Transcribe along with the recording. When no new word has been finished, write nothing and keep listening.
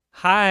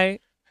Hi,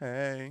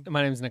 Hey,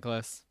 my name's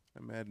Nicholas.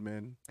 I'm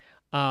Edmon.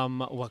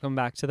 Welcome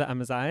back to the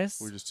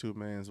Emmizzie. We're just two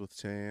mans with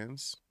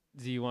chans.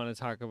 Do you want to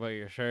talk about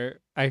your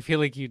shirt? I feel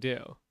like you do.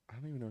 I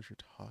don't even know what you're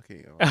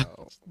talking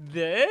about.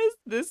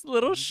 This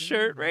little What do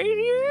shirt you right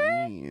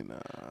here. mean?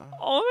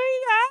 Oh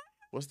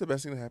What's the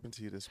best thing that happened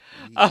to you this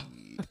my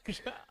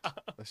week? god.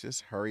 Let's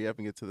just hurry up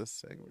and get to this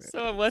segment.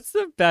 So, what's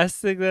the best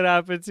thing that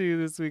happened to you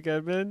this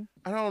weekend, man?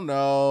 I don't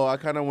know. I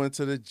kind of went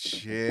to the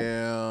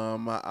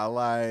gym.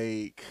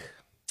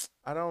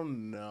 I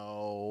don't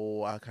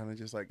know. I kind of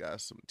just like got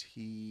some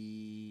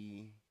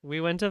tea. We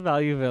went to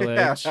Value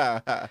Village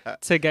I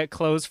to get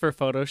clothes for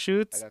photo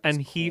shoots, got this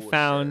and he cool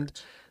found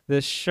shirt.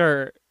 this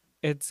shirt.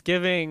 It's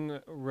giving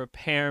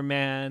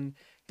repairman.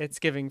 It's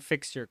giving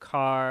fix your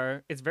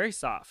car. It's very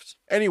soft.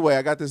 Anyway,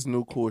 I got this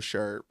new cool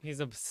shirt. He's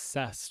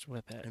obsessed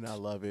with it. And I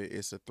love it.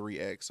 It's a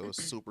 3X, so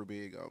it's super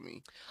big on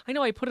me. I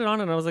know. I put it on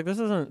and I was like, this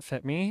doesn't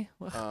fit me.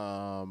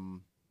 I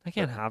But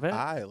can't have it.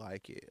 I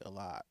like it a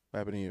lot. What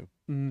happened to you?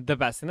 The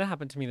best thing that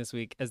happened to me this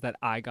week is that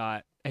I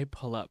got a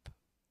pull-up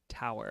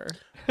tower.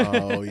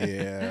 Oh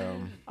yeah.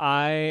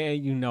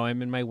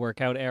 I'm in my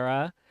workout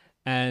era,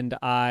 and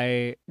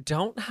I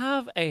don't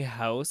have a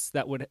house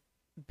that would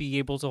be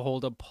able to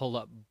hold a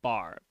pull-up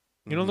bar.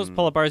 You know those Mhm.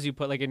 pull-up bars you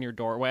put like in your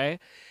doorway?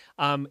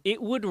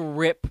 It would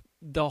rip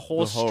the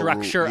whole The whole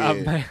structure of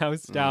yeah. my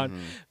house down Mhm.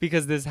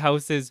 because this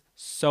house is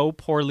so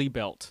poorly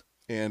built.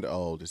 And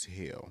old as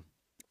hell.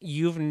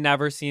 You've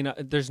never seen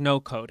there's no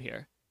code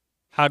here.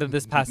 How did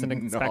this pass an No,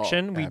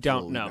 inspection? We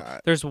don't absolutely know.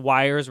 not. There's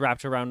wires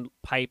wrapped around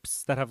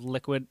pipes that have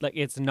liquid. Like,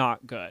 it's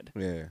not good.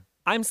 Yeah.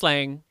 I'm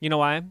slaying. You know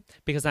why?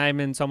 Because I'm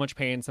in so much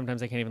pain.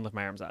 Sometimes I can't even lift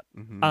my arms up.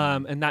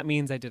 Mhm. And that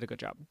means I did a good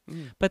job.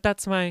 Mm. But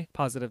that's my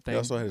positive He thing.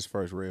 also had his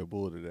first Red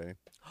Bull today.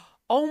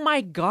 Oh my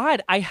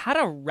God. I had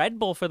a Red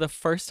Bull for the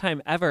first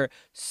time ever.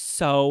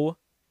 So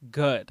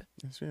good.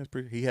 That's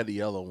pretty. He had the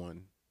yellow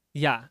one.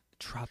 Yeah.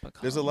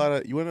 Tropical. There's a lot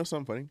of. You want to know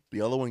something funny? The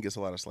yellow one gets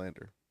a lot of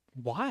slander.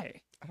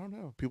 Why? I don't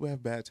know. People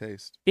have bad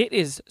taste. It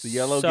is The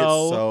yellow gets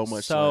so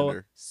much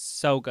slander.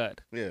 so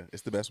good. Yeah,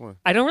 it's the best one.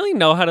 I don't really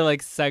know how to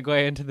like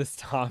segue into this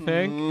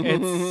topic.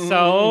 It's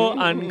so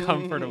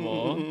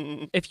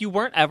uncomfortable. If you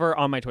weren't ever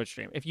on my Twitch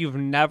stream, if you've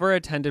never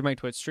attended my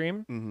Twitch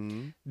stream,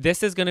 Mm-hmm.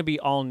 this is going to be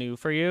all new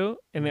for you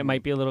and it Mhm.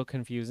 might be a little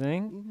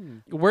confusing.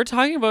 Mm-hmm. We're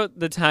talking about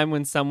the time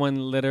when someone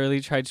literally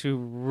tried to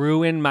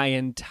ruin my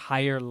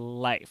entire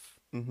life.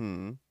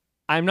 Mm-hmm.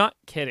 I'm not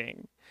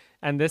kidding.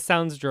 And this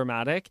sounds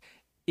dramatic.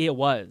 It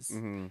was.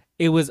 Mm-hmm.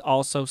 It was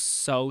also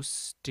so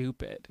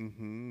stupid.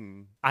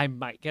 Mm-hmm. I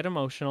might get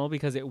emotional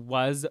because it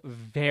was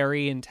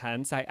very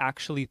intense. I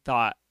actually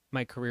thought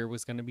my career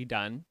was going to be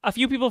done. A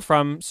few people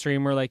from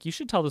stream were like, you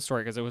should tell the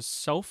story because it was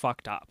so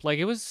fucked up. Like,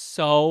 it was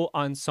so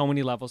on so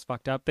many levels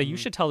fucked up that you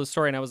should tell the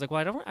story. And I was like,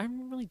 well, I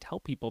don't really tell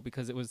people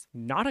because it was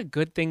not a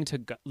good thing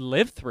to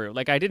live through.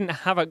 Like, I didn't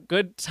have a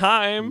good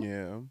time.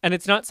 Yeah. And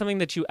it's not something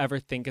that you ever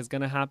think is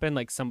going to happen.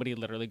 Like, somebody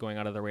literally going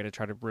out of their way to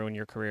try to ruin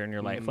your career and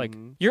your life. Like,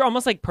 Mhm. you're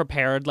almost like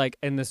prepared, like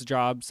in this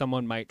job,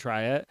 someone might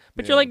try it,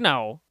 but Yeah. you're like,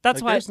 no,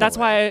 that's Like, why, there's no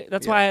way.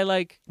 that's Yeah. why I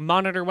like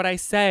monitor what I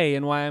say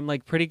and why I'm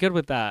like pretty good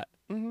with that.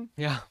 Mm-hmm.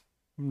 Yeah.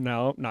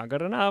 No, not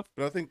good enough.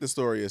 But I think the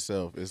story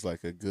itself is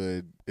like a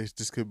good. It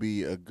just could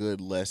be a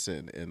good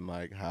lesson in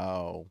like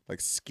how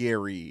like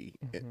scary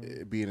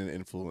being an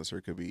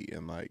influencer could be,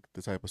 and like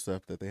the type of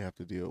stuff that they have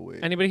to deal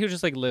with. Anybody who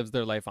just like lives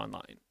their life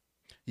online.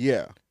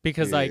 Yeah.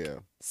 Because Yeah, like yeah.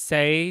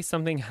 say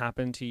something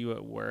happened to you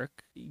at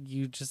work,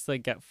 you just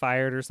like get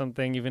fired or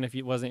something, even if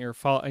it wasn't your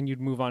fault, and you'd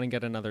move on and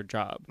get another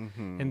job.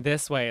 Mhm. And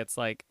this way, it's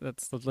like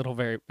that's a little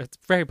it's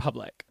very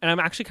public. And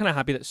I'm actually kind of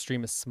happy that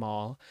stream is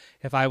small.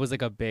 If I was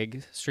like a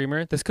big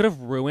streamer, this could have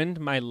ruined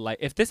my life.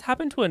 If this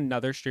happened to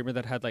another streamer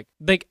that had like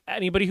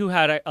anybody who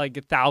had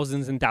like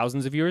thousands and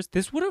thousands of viewers,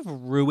 this would have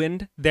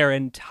ruined their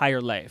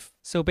entire life.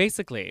 So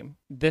basically,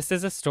 this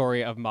is a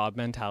story of mob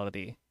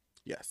mentality.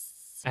 Yes.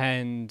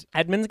 And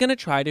Edmond's gonna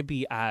try to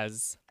be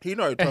as He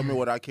already told me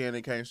what I can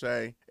and can't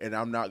say, and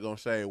I'm not gonna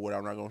say what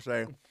I'm not gonna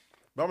say.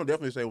 But I'm gonna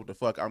definitely say what the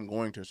fuck I'm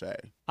going to say.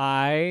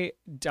 I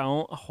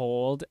don't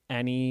hold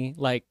any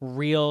like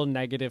real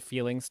negative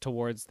feelings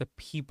towards the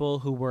people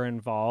who were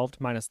involved,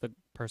 minus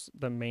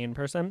the main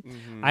person.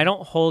 Mhm. I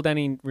don't hold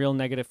any real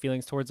negative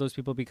feelings towards those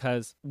people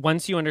because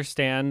once you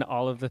understand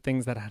all of the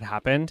things that had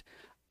happened,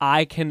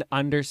 I can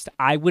understand.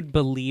 I would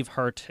believe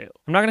her too.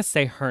 I'm not gonna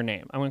say her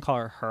name. I'm gonna call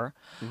her her.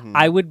 Mhm.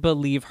 I would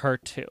believe her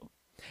too.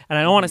 And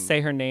I don't want to Mhm. say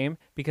her name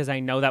because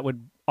I know that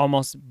would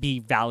almost be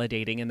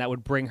validating and that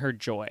would bring her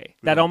joy. We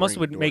That don't almost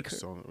bring would make her,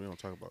 dorks on- We don't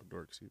talk about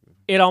dorks either.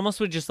 it almost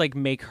would just like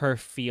make her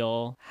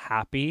feel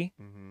happy.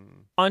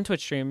 Mhm. On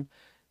Twitch stream,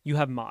 you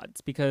have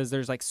mods because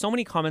there's like so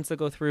many comments that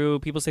go through.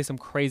 People say some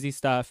crazy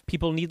stuff.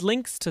 People need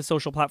links to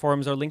social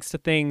platforms or links to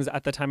things.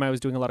 At the time I was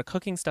doing a lot of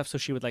cooking stuff, so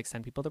she would like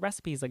send people the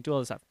recipes, like do all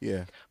this stuff.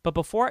 Yeah. But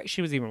before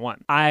she was even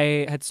one,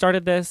 I had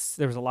started this.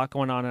 There was a lot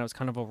going on and I was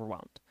kind of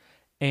overwhelmed.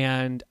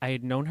 And I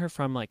had known her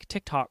from like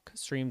TikTok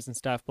streams and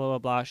stuff, blah, blah,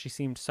 blah. She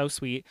seemed so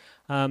sweet.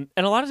 And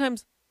a lot of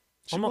times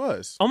She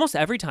was. Almost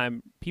every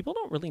time, people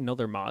don't really know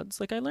their mods.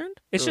 Like I learned,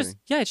 it's Really? just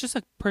it's just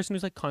a person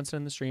who's like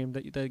constant in the stream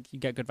that you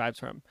get good vibes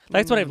from.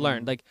 That's what I've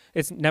learned. Like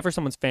it's never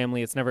someone's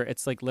family.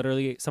 It's like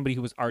literally somebody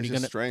who was already It's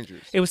gonna. just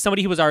strangers. It was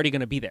somebody who was already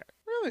gonna be there.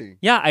 Really?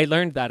 Yeah, I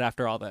learned that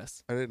after all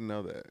this. I didn't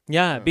know that.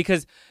 Yeah, Oh.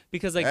 because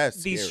like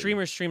That's these scary.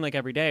 streamers stream like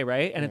every day,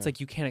 right? And it's Yeah. like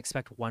you can't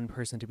expect one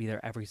person to be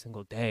there every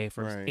single day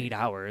for Right. 8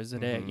 hours a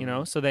day, you Mhm.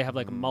 know? So they have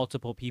like Mhm.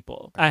 multiple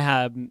people. I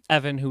have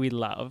Evan, who we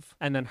love,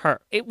 and then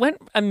her. It went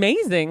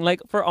amazing,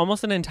 like for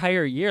almost an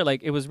entire year.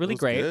 Like it was really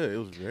great. Good. It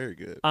was very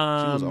good. She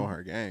was on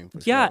her game for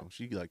yeah. sure.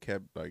 She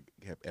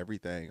kept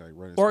everything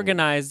running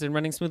Organized and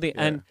running smoothly.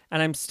 Yeah.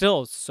 And I'm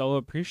still so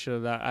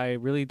appreciative that I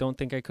really don't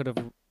think I could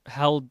have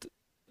held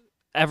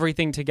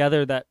everything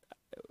together that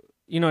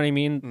you know what I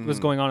mean was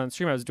going on the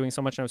stream. I was doing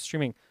so much and I was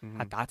streaming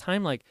at that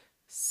time like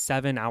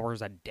 7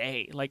 hours a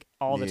day, like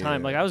all the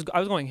time. Like I was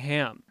going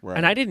ham. Right.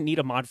 And I didn't need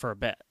a mod for a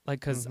bit, like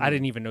because I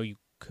didn't even know you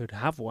could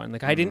have one.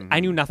 Like I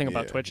knew nothing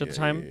about Twitch at the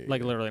time,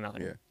 like literally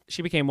nothing. Yeah.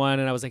 She became one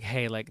and I was like,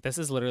 hey, like this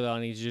is literally all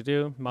I need you to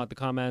do. Mod the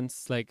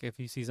comments, like if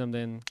you see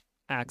something,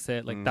 axe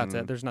it, like that's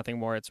it. There's nothing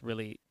more. It's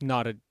really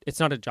not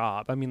a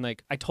job. I mean,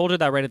 like I told her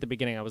that right at the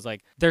beginning. I was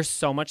like, there's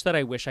so much that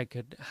I wish I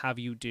could have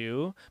you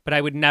do, but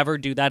I would never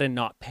do that and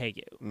not pay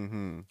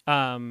you.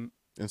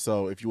 And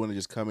so if you want to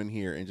just come in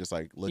here and just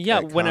like look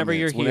at whenever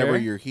comments, you're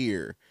you're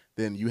here,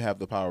 then you have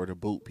the power to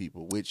boot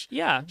people, which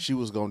she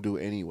was gonna do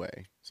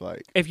anyway. It's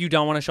like if you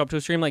don't want to show up to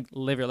a stream, like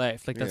live your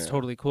life, like that's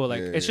totally cool. Like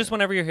it's just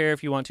whenever you're here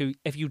if you want to.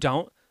 If you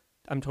don't,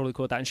 I'm totally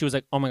cool with that. And she was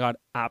like, oh my God,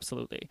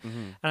 absolutely.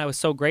 And I was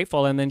so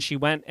grateful. And then she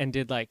went and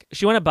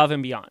she went above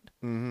and beyond,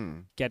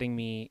 getting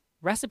me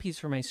recipes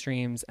for my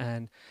streams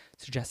and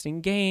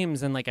suggesting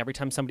games. And like every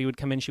time somebody would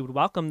come in, she would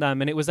welcome them.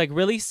 And it was like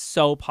really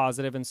so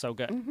positive and so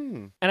good.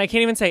 And I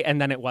can't even say,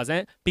 and then it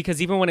wasn't,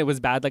 because even when it was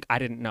bad, like I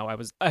didn't know.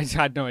 I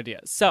had no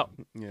idea. So,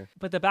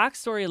 but the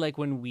backstory, like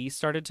when we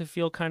started to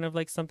feel kind of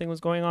like something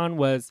was going on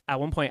was at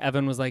one point,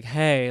 Evan was like,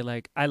 hey,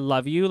 like I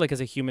love you, like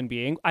as a human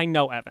being. I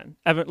know Evan,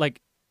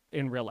 like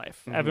in real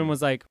life. Evan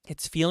was like,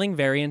 it's feeling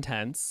very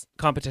intense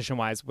competition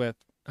wise with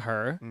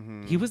her.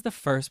 He was the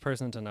first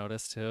person to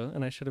notice too.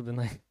 And I should have been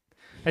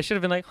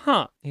like,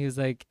 huh. He was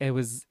like,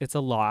 it's a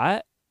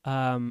lot.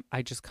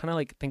 I just kind of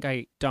like think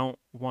I don't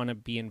want to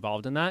be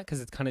involved in that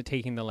because it's kind of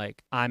taking the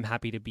like, I'm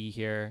happy to be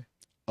here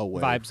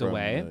vibes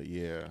away.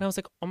 And I was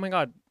like, oh my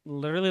God,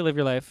 literally live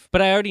your life.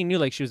 But I already knew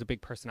like she was a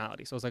big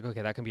personality. So I was like,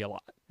 okay, that can be a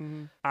lot.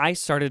 I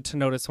started to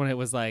notice when it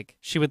was like,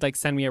 she would like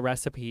send me a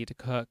recipe to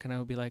cook and I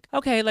would be like,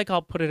 okay, like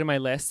I'll put it in my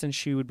list. And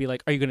she would be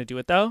like, are you going to do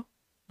it though?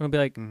 And I'd be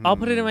like, I'll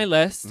put it in my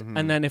list.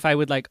 And then if I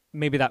would like,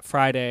 maybe that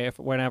Friday,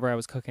 whenever I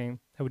was cooking,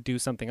 I would do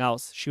something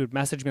else. She would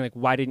message me like,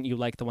 why didn't you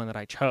like the one that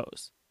I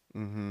chose?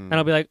 And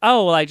I'll be like,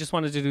 oh, well, I just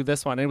wanted to do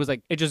this one. And it was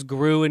like, it just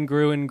grew and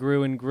grew and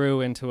grew and grew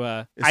into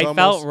I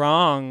felt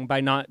wrong by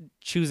not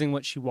choosing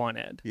what she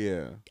wanted.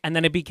 Yeah. And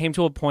then it became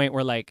to a point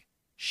where like,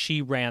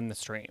 she ran the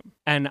stream.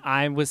 And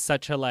I was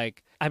such a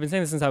like, I've been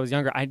saying this since I was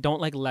younger. I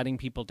don't like letting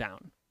people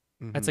down.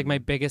 That's like my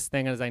biggest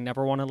thing is I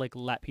never want to like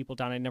let people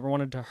down. I never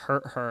wanted to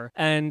hurt her.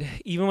 And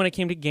even when it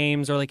came to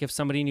games or like if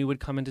somebody new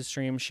would come into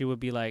stream, she would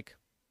be like,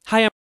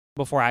 hi,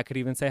 before I could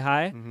even say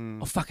hi.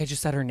 Oh, fuck, I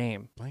just said her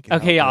name.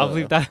 Okay, yeah, I'll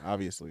leave that.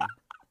 Obviously.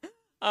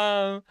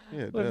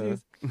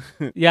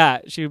 Yeah,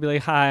 she would be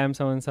like, hi, I'm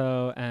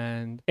so-and-so.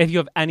 And if you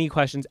have any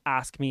questions,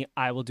 ask me.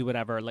 I will do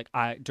whatever. Like,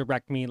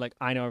 direct me. Like,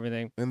 I know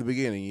everything. In the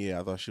beginning,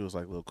 yeah, I thought she was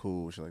like a little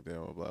cool. Shit like that,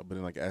 blah, blah. But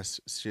then like as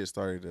shit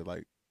started to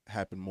like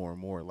happen more and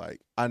more, like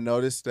I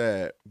noticed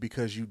that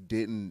because you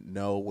didn't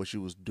know what she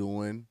was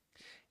doing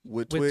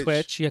with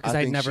Twitch, yeah, because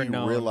I'd never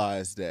known.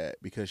 Realized that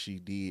because she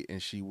did,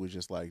 and she would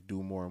just like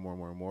do more and more and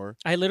more and more.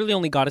 I literally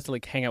only got it to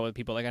like hang out with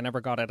people. Like I never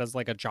got it as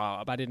like a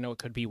job. I didn't know it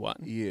could be one.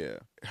 Yeah,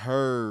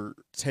 her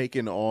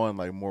taking on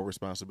like more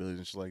responsibilities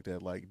and shit like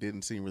that like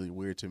didn't seem really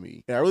weird to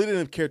me. And I really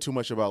didn't care too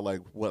much about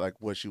like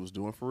what she was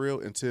doing for real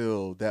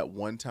until that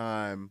one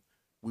time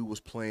we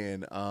was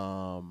playing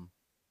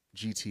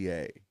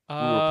GTA. We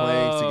were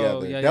playing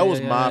together. Yeah, that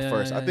was my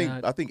first. Yeah,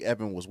 I think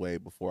Evan was way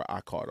before I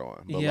caught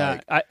on. But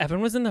yeah,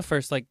 Evan was in the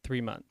first like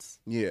 3 months.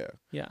 Yeah.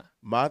 Yeah.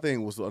 My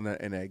thing was in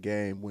that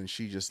game when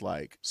she just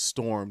like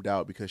stormed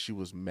out because she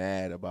was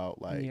mad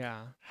about like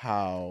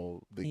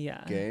how the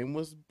game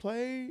was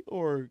played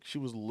or she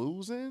was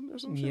losing or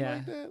something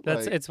like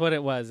that. It's what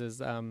it was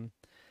is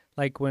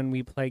like when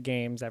we play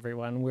games,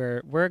 everyone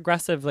we're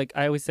aggressive. Like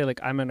I always say, like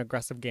I'm an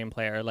aggressive game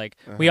player. Like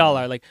we all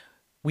are. Like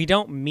we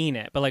don't mean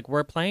it, but like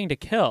we're playing to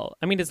kill.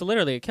 I mean, it's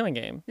literally a killing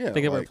game. Yeah,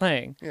 like we're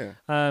playing. Yeah.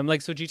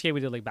 Like so GTA we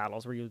did like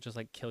battles where you just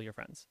like kill your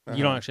friends.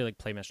 You don't actually like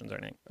play missions or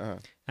anything.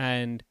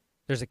 And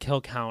there's a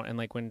kill count, and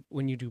like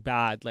when you do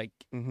bad, like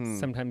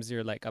sometimes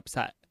you're like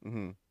upset.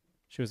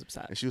 She was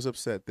upset. And she was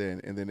upset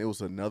then, and then it was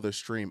another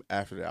stream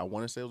after that. I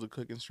want to say it was a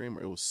cooking stream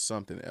or it was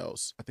something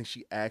else. I think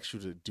she asked you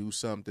to do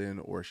something,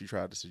 or she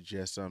tried to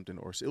suggest something,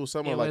 or it was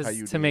something like how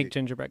you to make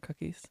gingerbread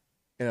cookies.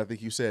 And I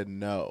think you said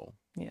no.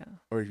 Yeah.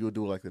 Or you'll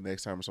do it like the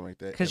next time or something like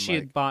that. Because she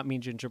had bought me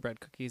gingerbread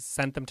cookies,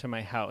 sent them to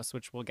my house,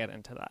 which we'll get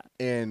into that.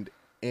 And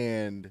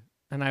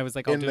And I was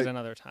like, I'll do it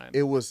another time.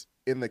 It was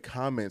in the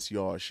comments,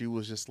 y'all. She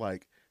was just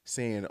like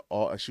saying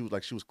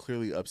she was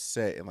clearly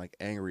upset and like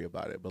angry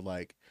about it, but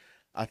like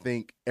I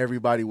think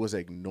everybody was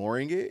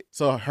ignoring it.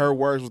 So her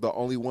words were the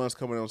only ones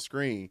coming on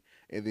screen,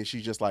 and then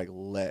she just like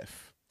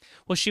left.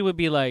 Well, she would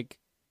be like,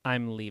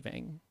 I'm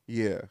leaving.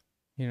 Yeah.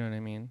 You know what I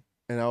mean?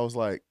 And I was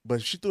like,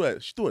 but she threw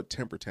a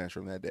temper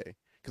tantrum that day.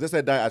 Because that's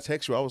that day I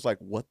text you. I was like,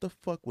 what the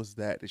fuck was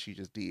that she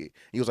just did?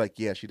 He was like,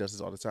 yeah, she does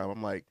this all the time.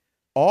 I'm like,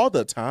 all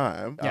the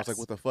time? Yes. I was like,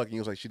 what the fuck? And he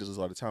was like, she does this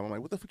all the time. I'm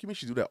like, what the fuck you mean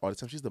she do that all the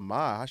time? She's the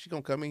ma. How's she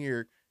gonna come in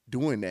here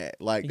doing that?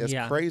 Like, that's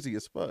crazy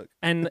as fuck.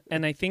 And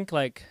I think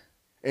like...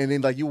 And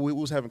then like we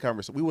was having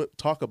conversations. We would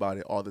talk about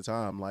it all the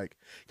time, like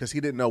because he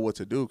didn't know what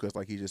to do. Because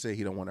like he just said,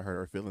 he don't want to hurt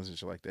her feelings and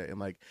shit like that. And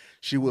like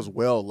she was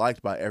well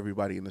liked by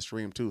everybody in the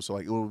stream too. So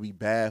like it would be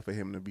bad for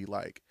him to be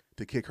like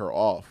to kick her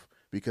off,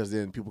 because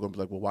then people gonna be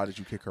like, well, why did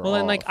you kick her off? Well,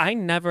 and like I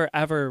never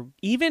ever,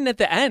 even at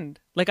the end,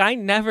 like I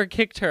never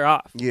kicked her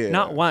off. Yeah,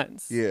 not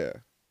once. Yeah,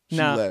 she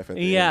left at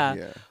the end.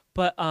 Yeah,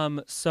 but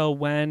so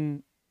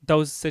when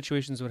those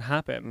situations would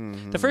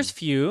happen, the first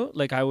few,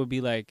 like I would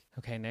be like,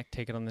 okay, Nick,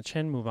 take it on the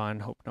chin, move on,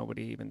 hope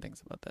nobody even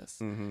thinks about this.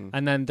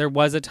 And then there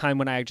was a time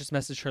when I just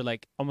messaged her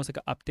like almost like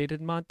an updated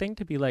mod thing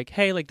to be like,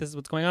 hey, like this is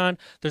what's going on.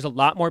 There's a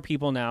lot more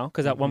people now,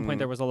 because at one point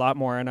there was a lot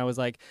more, and I was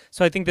like,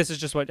 so I think this is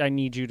just what I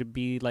need you to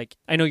be like.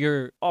 I know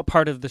you're all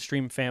part of the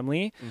stream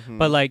family,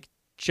 but like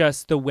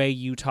just the way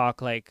you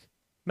talk like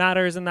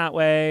matters in that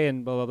way,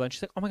 and blah blah blah. And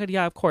she's like, oh my god,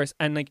 yeah, of course.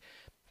 And like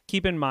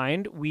keep in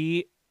mind,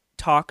 we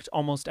talked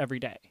almost every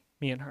day.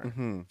 Me and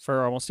her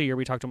for almost a year.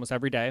 We talked almost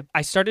every day.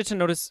 I started to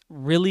notice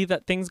really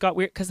that things got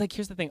weird, because like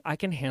here's the thing, I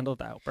can handle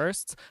the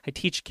outbursts. I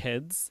teach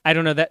kids. I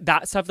don't know,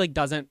 that stuff like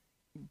doesn't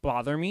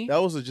bother me.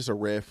 That was just a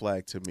red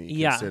flag to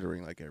me,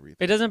 considering like everything.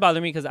 It doesn't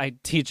bother me because I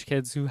teach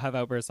kids who have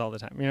outbursts all the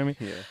time. You know what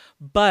I mean?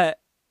 Yeah.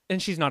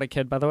 And she's not a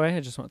kid, by the way. I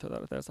just want to throw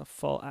that out there. It's a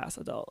full ass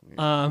adult.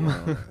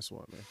 That's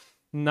one, man.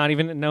 Not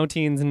even, no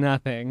teens,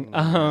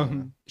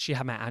 nothing. She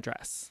had my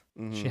address.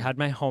 She had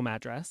my home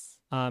address.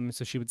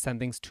 So she would send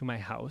things to my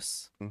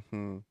house.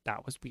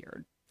 That was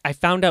weird. I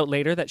found out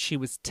later that she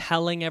was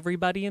telling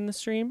everybody in the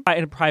stream,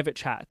 in private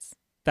chats,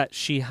 that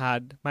she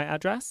had my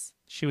address.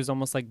 She was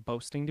almost like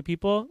boasting to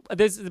people.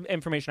 This is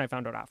information I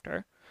found out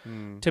after.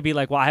 To be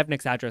like, well, I have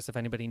Nick's address if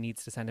anybody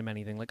needs to send him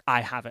anything. Like,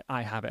 I have it.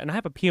 And I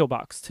have a P.O.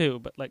 box too,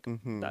 but like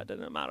that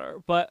didn't matter.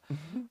 But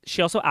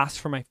she also asked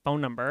for my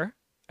phone number.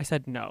 I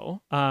said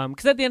no.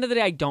 Because at the end of the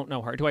day, I don't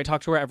know her. Do I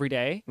talk to her every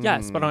day?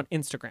 Yes, but on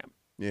Instagram.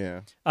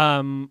 Yeah.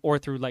 Or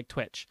through like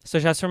Twitch. So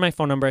she asked for my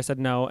phone number. I said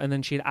no. And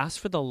then she'd asked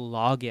for the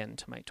login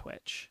to my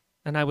Twitch.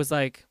 And I was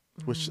like,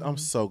 which I'm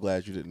so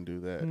glad you didn't do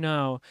that.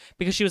 No,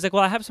 because she was like,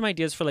 well, I have some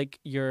ideas for like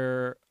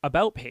your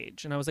about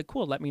page. And I was like,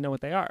 cool, let me know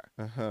what they are.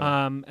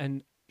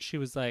 And she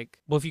was like,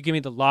 well, if you give me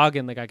the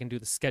login, like I can do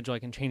the schedule, I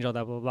can change all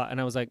that, blah, blah, blah. And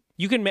I was like,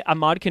 you can a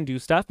mod can do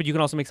stuff, but you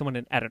can also make someone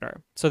an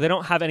editor. So they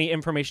don't have any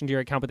information to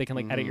your account, but they can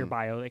like edit your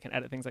bio, they can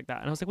edit things like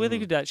that. And I was like, well, they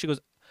could do that. She goes,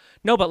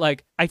 no, but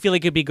like, I feel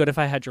like it'd be good if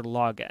I had your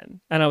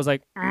login. And I was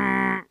like,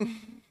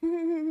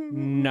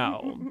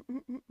 no.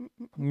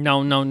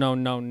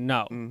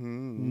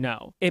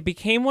 No. It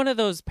became one of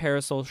those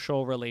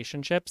parasocial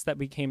relationships that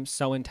became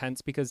so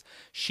intense because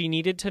she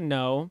needed to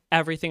know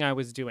everything I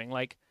was doing.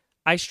 Like,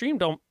 I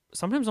streamed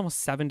sometimes almost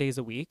 7 days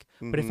a week,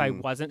 but if I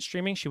wasn't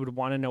streaming, she would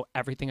want to know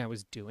everything I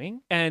was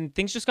doing. And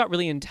things just got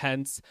really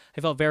intense.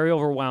 I felt very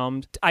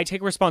overwhelmed. I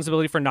take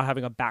responsibility for not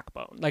having a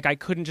backbone. Like, I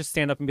couldn't just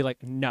stand up and be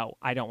like, no,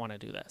 I don't want to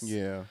do this.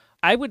 Yeah.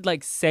 I would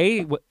like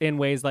say in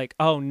ways like,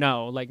 oh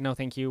no, like no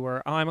thank you,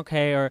 or oh I'm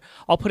okay, or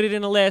I'll put it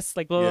in a list,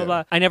 like blah blah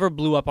blah. I never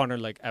blew up on her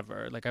like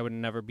ever. Like I would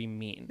never be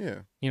mean.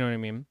 Yeah. You know what I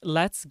mean?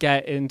 Let's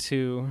get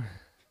into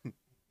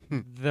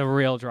the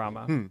real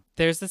drama.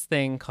 There's this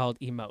thing called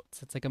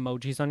emotes. It's like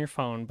emojis on your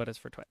phone, but it's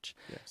for Twitch.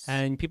 Yes.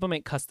 And people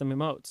make custom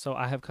emotes. So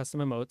I have custom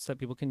emotes that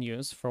people can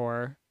use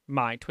for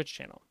my Twitch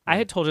channel. I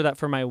had told her that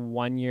for my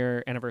 1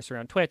 year anniversary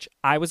on Twitch,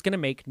 I was going to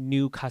make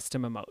new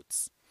custom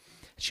emotes.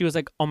 She was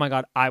like, oh my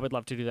God, I would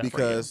love to do that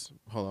because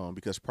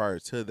prior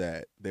to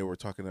that, they were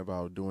talking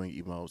about doing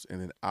emotes, and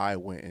then I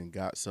went and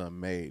got some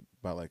made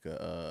by like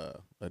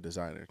a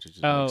designer to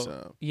just make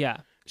some. Yeah.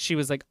 She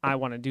was like, I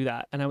want to do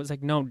that. And I was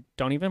like, no,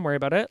 don't even worry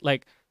about it.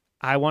 Like,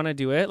 I want to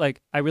do it.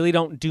 Like, I really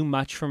don't do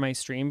much for my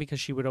stream because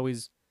she would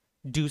always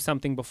do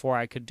something before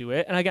I could do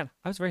it. And again,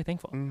 I was very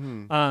thankful.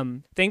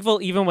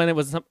 Thankful even when it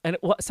was,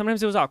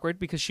 sometimes it was awkward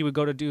because she would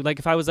go to do, like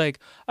if I was like,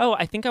 oh,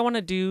 I think I want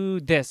to do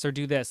this or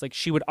do this, like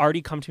she would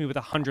already come to me with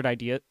 100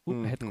 ideas.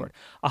 I hit the cord.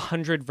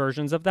 100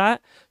 versions of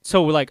that.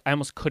 So like, I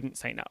almost couldn't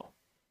say no.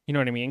 You know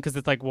what I mean? Because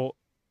it's like, well,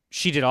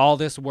 she did all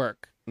this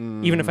work,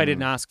 even if I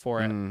didn't ask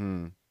for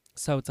it.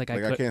 So it's like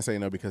I can't say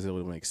no because it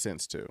would make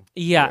sense too.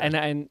 Yeah,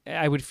 and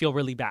I would feel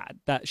really bad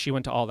that she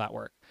went to all that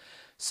work.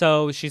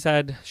 So she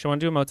said she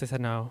wanted to do emotes. I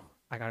said no.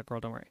 I got it, girl.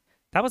 Don't worry.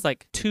 That was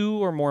like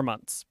 2 or more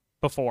months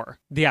before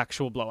the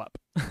actual blow up.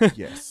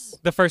 Yes.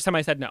 The first time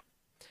I said no.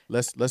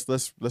 Let's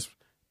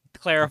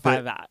clarify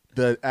that.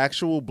 The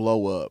actual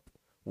blow up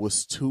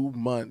was 2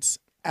 months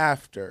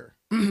after.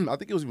 I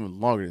think it was even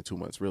longer than 2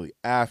 months, really.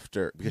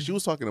 After, because she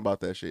was talking about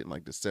that shit in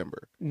like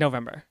December.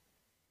 November.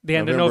 The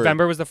end of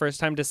November was the first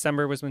time.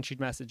 December was when she'd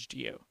messaged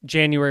you.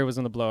 January was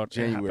when the blowout.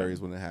 January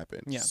is when it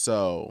happened. Yeah.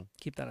 So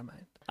keep that in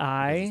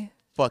mind.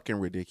 Fucking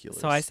ridiculous.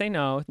 So I say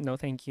no,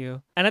 thank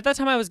you. And at that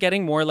time I was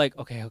getting more like,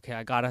 okay,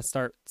 I gotta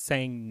start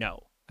saying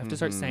no. I have to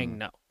start saying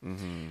no.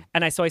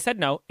 And I said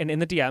no, and in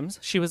the DMs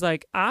she was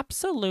like,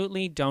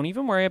 absolutely, don't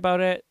even worry about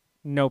it,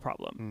 no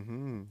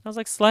problem. I was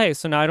like, slay.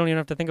 So now I don't even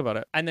have to think about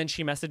it. And then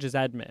she messages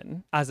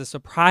Edmon as a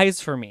surprise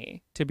for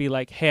me to be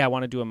like, hey, I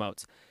want to do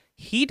emotes.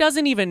 He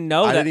doesn't even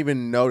know I didn't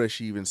even know that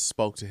she even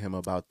spoke to him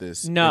about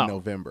this in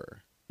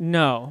November.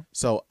 No.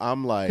 So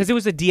I'm like, because it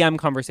was a DM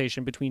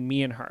conversation between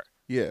me and her.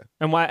 Yeah.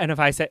 And why? And if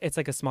I said it's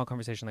like a small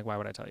conversation, like why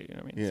would I tell you? You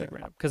know what I mean? It's like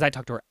random. Because I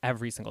talk to her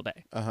every single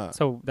day.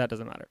 So that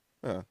doesn't matter.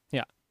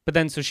 Yeah. But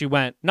then so she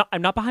went. No,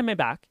 I'm not behind my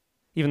back.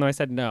 Even though I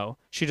said no,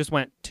 she just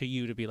went to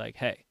you to be like,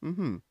 hey,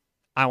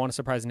 I want to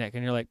surprise Nick,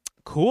 and you're like,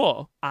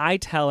 cool. I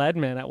tell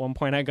Edmon at one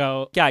point, I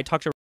go, yeah, I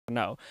talked to her.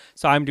 No.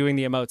 So I'm doing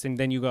the emotes, and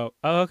then you go,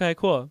 oh, okay,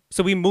 cool.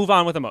 So we move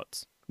on with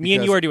emotes. Me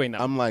and you are doing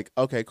them. I'm like,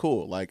 okay,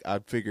 cool. Like, I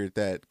figured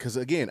that, because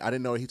again, I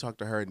didn't know he talked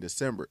to her in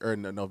December or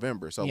in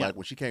November. So like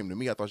when she came to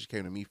me, I thought she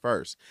came to me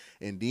first,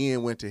 and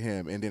then went to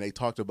him, and then they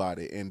talked about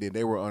it, and then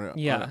they were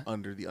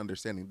under the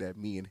understanding that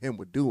me and him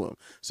would do them.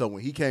 So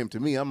when he came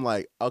to me, I'm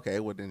like, okay,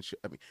 well then,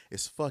 I mean,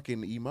 it's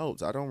fucking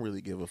emotes. I don't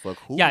really give a fuck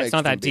who makes it's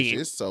not them that deep.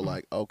 Bitches. So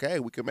like,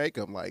 okay, we can make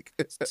them. Like,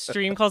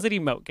 Stream calls it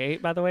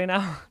Emotegate, by the way.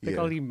 Now they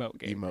call it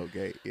Emotegate.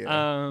 Emotegate,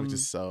 yeah, which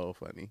is so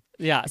funny.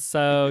 Yeah.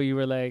 So you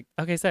were like,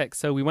 okay, sick.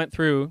 So we went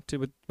through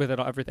with it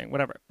all, everything,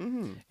 whatever.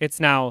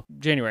 It's now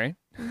January.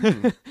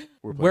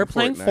 We're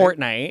playing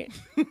Fortnite.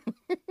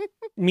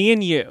 Me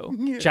and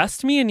you,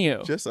 just me and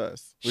you, just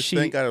us. Which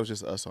thank God it was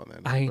just us on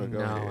that. I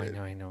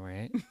know,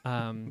 right?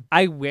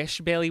 I wish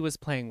Bailey was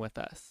playing with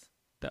us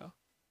though,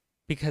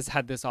 because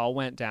had this all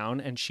went down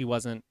and she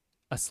wasn't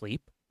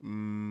asleep,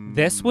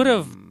 this would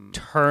have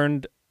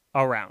turned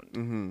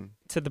around.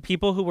 To the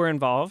people who were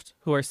involved,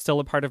 who are still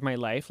a part of my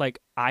life, like,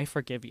 I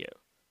forgive you.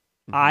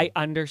 I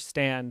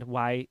understand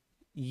why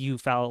you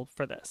fell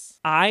for this.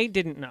 I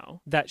didn't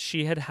know that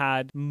she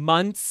had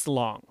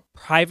months-long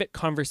private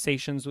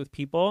conversations with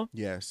people,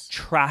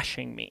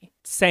 trashing me,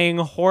 saying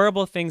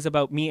horrible things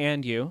about me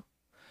and you,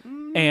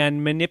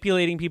 and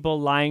manipulating people,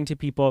 lying to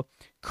people,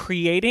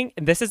 creating,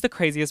 and this is the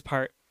craziest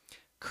part,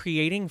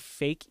 creating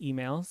fake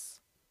emails,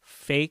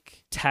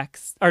 fake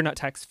texts, or not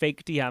texts,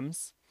 fake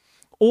DMs,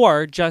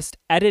 or just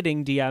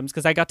editing DMs,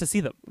 because I got to see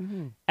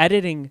them.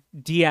 Editing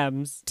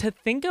DMs to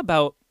think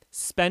about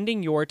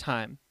spending your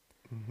time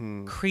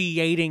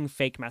creating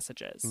fake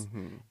messages,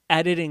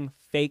 editing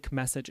fake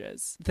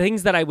messages,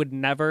 things that I would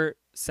never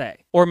say,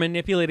 or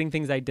manipulating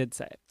things I did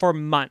say for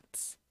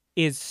months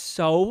is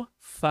so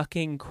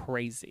fucking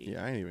crazy.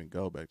 Yeah, I didn't even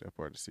go back that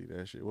far to see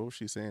that shit. What was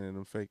she saying in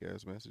them fake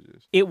ass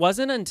messages? It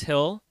wasn't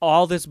until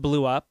all this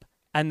blew up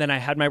and then I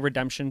had my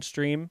redemption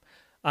stream.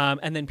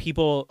 And then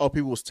people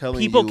was telling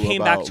people you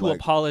came about, back to like,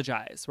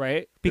 apologize,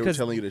 right? Because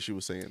they were telling you that she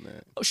was saying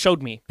that.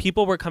 Showed me.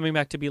 People were coming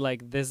back to be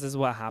like, this is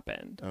what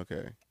happened.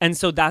 Okay. And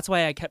so that's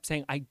why I kept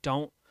saying I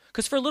don't,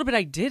 because for a little bit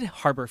I did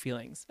harbor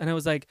feelings, and I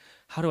was like,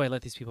 how do I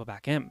let these people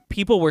back in?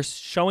 People were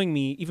showing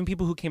me, even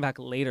people who came back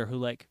later, who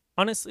like,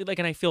 honestly, like,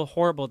 and I feel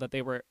horrible that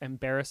they were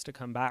embarrassed to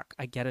come back.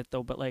 I get it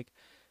though, but like,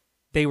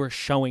 they were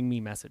showing me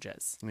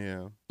messages.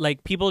 Yeah.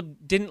 Like, people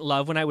didn't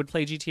love when I would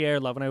play GTA or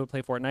love when I would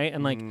play Fortnite,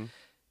 and like,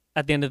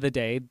 at the end of the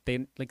day,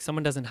 they like,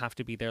 someone doesn't have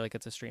to be there. Like,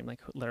 it's a stream.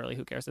 Like, literally,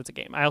 who cares? It's a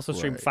game. I also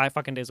stream 5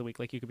 fucking days a week.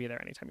 Like, you could be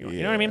there anytime you want.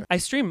 You know what I mean? I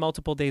stream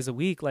multiple days a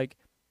week. Like,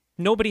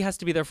 nobody has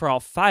to be there for all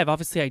 5.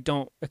 Obviously, I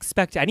don't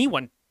expect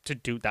anyone to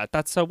do that.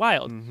 That's so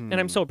wild. And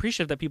I'm so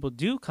appreciative that people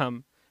do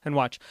come and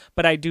watch.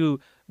 But I do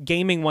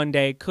gaming one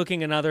day,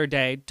 cooking another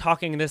day,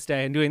 talking this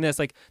day, and doing this.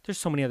 Like, there's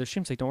so many other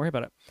streams. Like, don't worry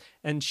about it.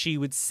 And she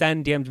would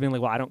send DMs being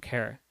like, well, I don't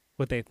care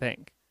what they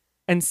think.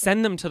 And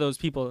send them to those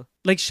people.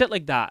 Like, shit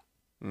like that.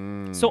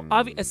 So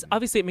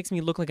obviously it makes me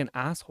look like an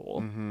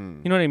asshole.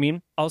 You know what I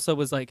mean? Also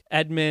was like,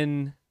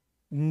 Edmon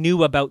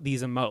knew about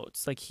these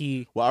emotes. Like,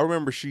 Well,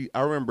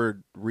 I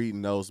remember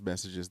reading those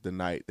messages the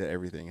night that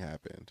everything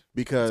happened,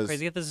 because it's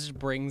crazy that this just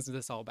brings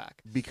this all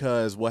back.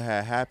 Because what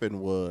had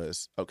happened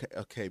was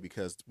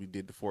because we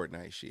did the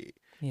Fortnite shit.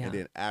 Yeah. And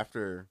then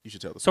after, you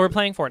should tell the story. So we're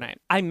playing Fortnite.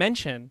 I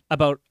mentioned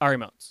about our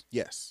emotes.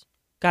 Yes.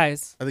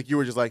 Guys, I think you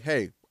were just like,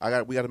 hey,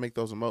 we got to make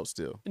those emotes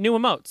still. New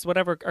emotes,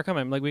 whatever are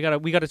coming. Like, we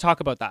gotta talk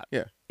about that.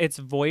 Yeah. It's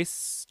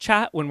voice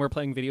chat when we're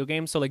playing video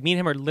games. So like, me and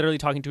him are literally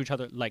talking to each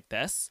other like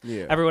this.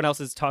 Yeah. Everyone else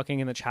is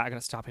talking in the chat. I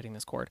gotta stop hitting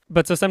this cord.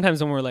 But so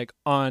sometimes when we're like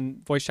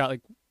on voice chat,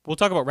 like, we'll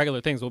talk about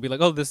regular things. We'll be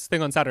like, oh, this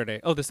thing on Saturday.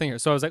 Oh, this thing here.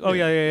 So I was like, oh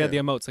yeah, the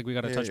emotes. Like, we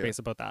gotta touch base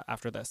about that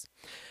after this.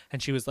 And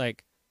she was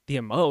like, the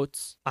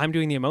emotes? I'm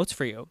doing the emotes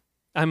for you.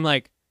 I'm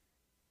like,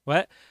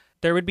 what?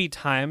 There would be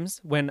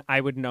times when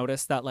I would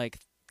notice that, like,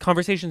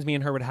 conversations me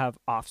and her would have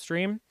off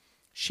stream,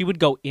 she would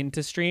go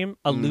into stream,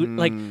 allude,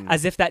 like,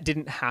 as if that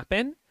didn't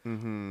happen,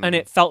 Mm-hmm. And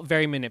it felt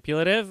very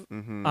manipulative.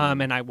 Mm-hmm.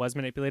 And I was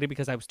manipulated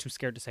because I was too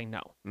scared to say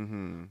no.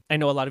 Mm-hmm. I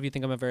know a lot of you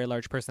think I'm a very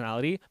large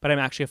personality, but I'm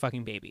actually a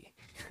fucking baby.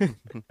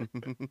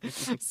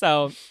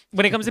 So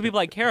when it comes to people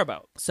I care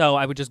about, so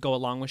I would just go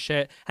along with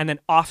shit. And then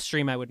off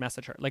stream, I would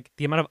message her. Like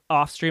the amount of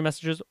off stream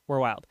messages were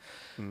wild.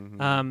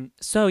 Mm-hmm.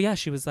 So yeah,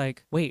 she was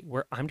like, wait,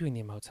 I'm doing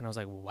the emotes. And I was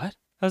like, what?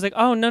 I was like,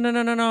 oh,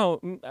 no.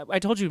 I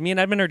told you, me and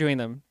Edmund are doing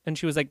them. And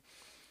she was like,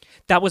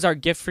 that was our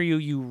gift for you.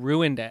 You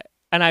ruined it.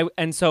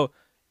 And so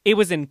it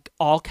was in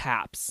all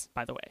caps,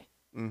 by the way.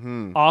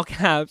 Mm-hmm. All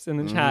caps in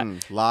the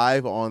chat.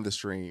 Live on the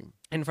stream.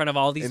 In front of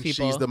all these and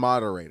people. She's the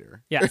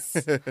moderator. Yes.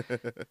 And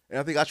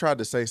I think I tried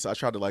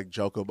to like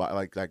joke about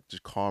like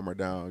just calm her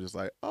down. Just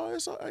like, oh,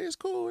 it's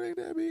cool. It ain't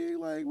that big.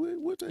 Like,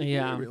 we'll take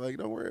care of it. Like,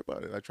 don't worry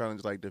about it. I try to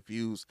just like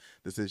diffuse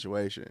the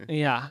situation.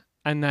 Yeah.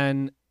 And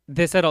then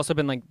this had also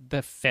been like the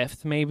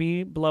 5th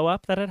maybe blow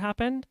up that had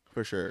happened.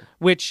 For sure.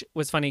 Which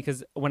was funny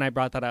because when I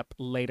brought that up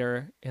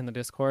later in the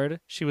Discord,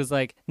 she was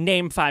like,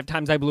 name 5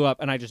 times I blew up.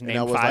 And I just named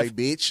 5. And I was like,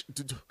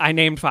 bitch. I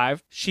named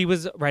 5. She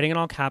was writing in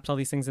all caps, all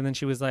these things. And then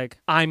she was like,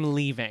 I'm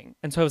leaving.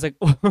 And so I was like,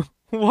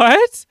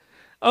 what?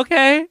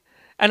 Okay.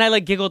 And I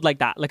like giggled like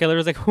that. Like I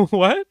literally was like,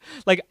 what?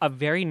 Like a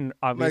very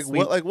obviously.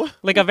 Like what?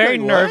 Like a very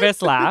like,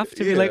 nervous laugh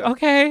to be like, Yeah.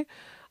 okay.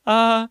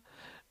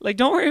 Like,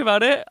 don't worry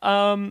about it.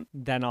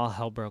 Then all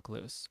hell broke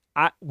loose.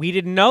 We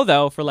didn't know,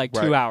 though, for like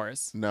 2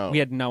 hours. No. We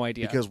had no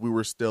idea. Because we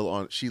were still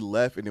on. She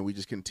left, and then we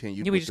just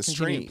continued we with just the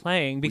continued stream.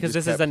 playing because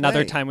just this is kept another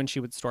playing. time when she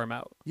would storm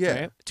out. Yeah.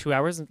 Right? 2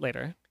 hours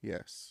later,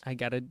 Yes. I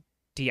get a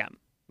DM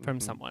from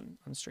Mhm. someone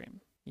on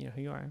stream. You know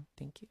who you are.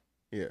 Thank you.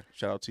 Yeah.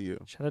 Shout out to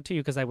you. Shout out to you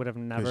because I would have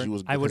never. I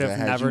Because would have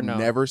had never you known.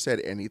 never said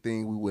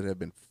anything, we would have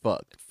been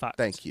fucked.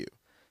 Thank you.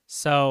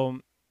 So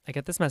I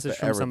get this message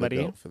Forever from somebody,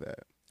 the goat for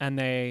that. and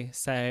they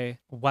say,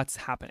 "What's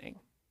happening?"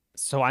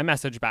 So I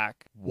message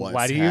back, What's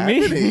 "What do you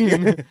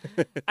happening? mean?"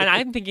 And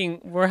I'm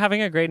thinking we're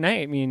having a great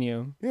night, me and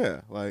you.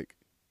 Yeah, like,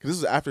 because this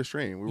is after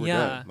stream. We were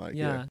done. Like,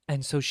 yeah.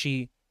 And so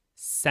she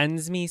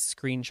sends me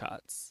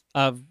screenshots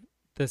of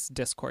this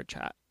Discord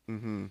chat.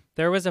 Mm-hmm.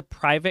 There was a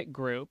private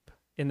group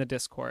in the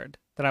Discord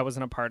that I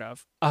wasn't a part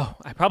of. Oh,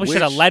 I probably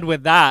should have led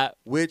with that.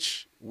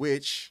 Which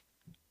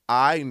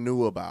I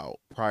knew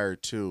about prior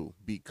to,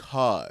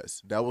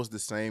 because that was the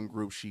same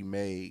group she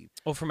made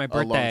For my a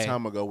birthday. long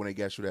time ago when they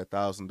got you that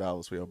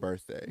 $1,000 for your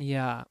birthday.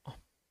 Yeah. Oh,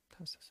 that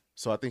was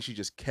So I think she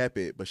just kept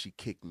it, but she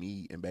kicked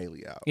me and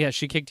Bailey out. Yeah,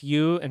 she kicked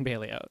you and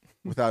Bailey out.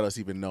 Without us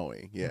even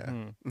knowing. Yeah.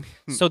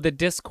 Mm-hmm. So the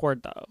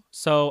Discord, though.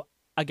 So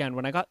again,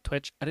 when I got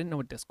Twitch, I didn't know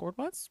what Discord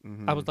was.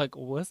 Mm-hmm. I was like,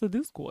 what's the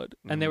Discord?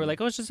 And they were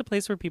like, oh, it's just a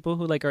place where people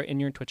who like are in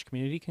your Twitch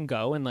community can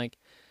go and like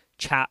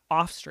chat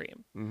off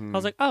stream. Mm-hmm. I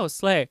was like, oh,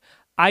 slay.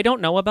 I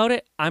don't know about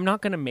it. I'm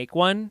not going to make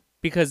one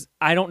because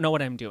I don't know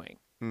what I'm doing.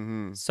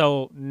 Mm-hmm.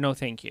 So no,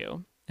 thank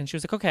you. And she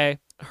was like, okay.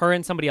 Her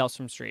and somebody else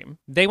from stream,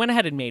 they went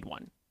ahead and made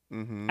one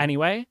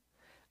anyway.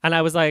 And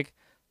I was like,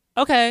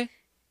 okay,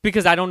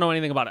 because I don't know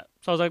anything about it.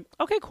 So I was like,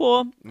 okay,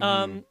 cool.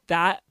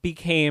 That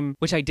became,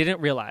 which I didn't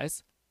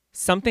realize,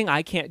 something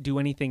I can't do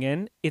anything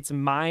in. It's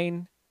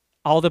mine.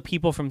 All the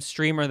people from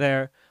stream are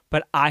there,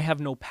 but I have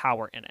no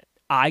power in it.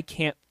 I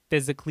can't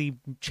physically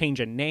change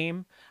a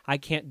name. I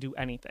can't do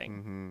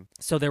anything.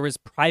 So there was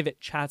private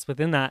chats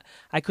within that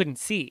I couldn't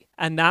see.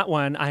 And that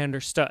one I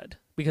understood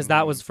because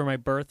that was for my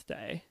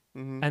birthday.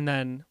 And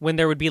then when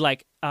there would be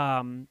like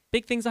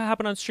big things that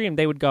happen on stream,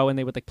 they would go and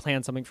they would like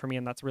plan something for me,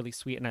 and that's really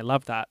sweet, and I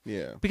love that.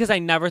 Yeah. Because I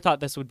never thought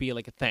this would be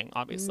like a thing,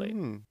 obviously.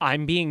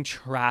 I'm being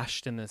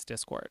trashed in this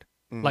Discord.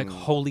 Like,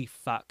 holy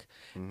fuck.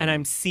 And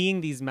I'm seeing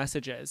these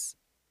messages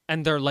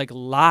and they're like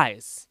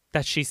lies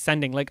that she's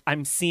sending. Like,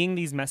 I'm seeing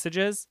these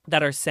messages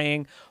that are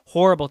saying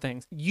horrible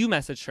things. You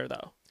messaged her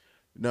though.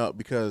 No,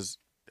 because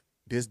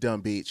this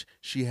dumb bitch,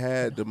 she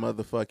had the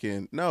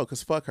motherfucking, no,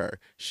 because fuck her.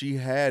 She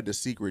had the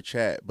secret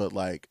chat, but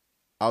like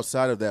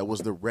outside of that was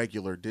the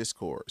regular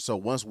Discord. So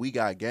once we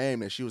got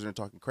game and she was in there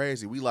talking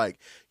crazy, we like,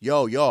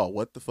 yo, y'all,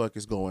 what the fuck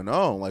is going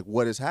on? Like,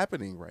 what is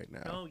happening right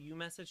now? No, you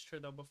messaged her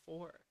though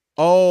before.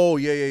 Oh,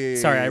 yeah.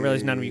 Sorry, I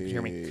realized none of you could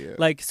hear me. Yeah.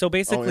 Like, so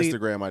basically, on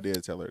Instagram, I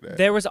did tell her that.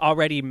 There was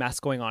already mess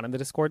going on in the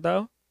Discord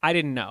though. I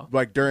didn't know.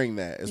 Like during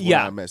that is when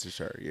I messaged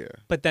her, yeah.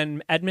 But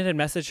then Edmund had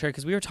messaged her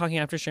because we were talking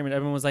after stream, and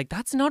Edmund was like,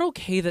 that's not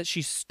okay that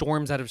she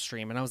storms out of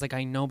stream. And I was like,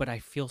 I know, but I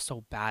feel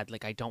so bad.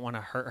 Like, I don't want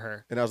to hurt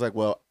her. And I was like,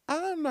 well,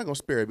 I'm not going to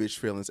spare a bitch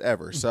feelings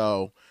ever.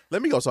 So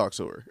let me go talk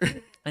to her.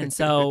 And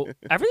so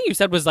everything you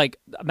said was like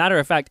a matter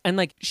of fact. And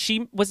like,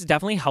 she was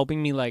definitely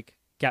helping me like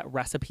get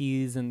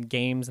recipes and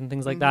games and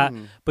things like that.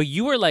 But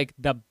you were like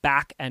the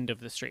back end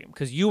of the stream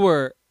because you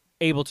were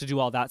able to do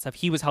all that stuff.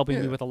 He was helping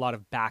me with a lot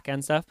of back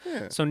end stuff.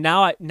 So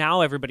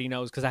now everybody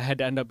knows because I had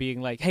to end up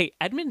being like, hey,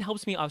 Edmund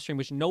helps me off stream,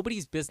 which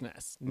nobody's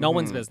business. No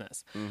one's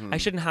business. I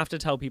shouldn't have to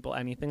tell people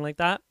anything like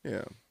that.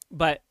 Yeah.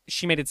 But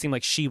she made it seem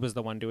like she was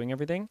the one doing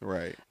everything.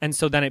 Right. And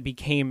so then it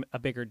became a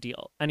bigger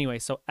deal. Anyway,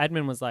 so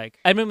Edmund was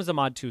a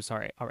mod too,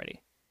 sorry,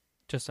 already.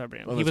 Just so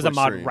everybody knows. He was a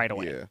mod right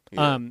away.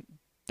 Yeah.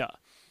 Duh.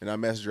 And I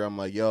messaged her. I'm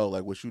like, yo,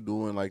 like what you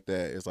doing like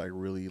that is like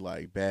really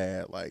like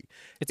bad. Like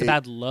It's a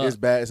bad look. It's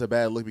bad. It's a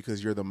bad look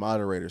because you're the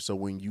moderator. So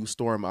when you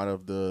storm out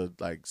of the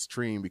like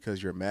stream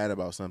because you're mad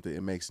about something,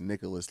 it makes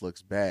Nicholas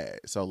looks bad.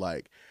 So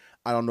like,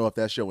 I don't know if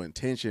that's your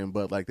intention,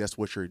 but like that's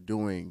what you're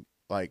doing.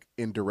 Like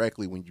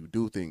indirectly when you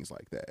do things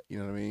like that, you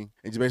know what I mean?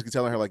 And just basically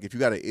telling her like, if you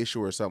got an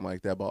issue or something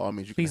like that, by all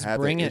means you Please can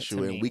have bring that it issue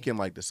to and me. we can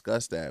like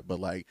discuss that.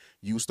 But like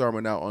you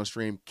storming out on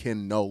stream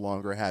can no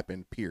longer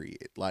happen.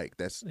 Period. Like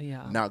that's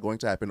not going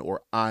to happen,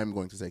 or I'm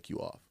going to take you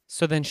off.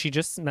 So then she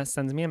just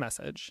sends me a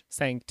message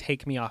saying,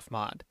 "Take me off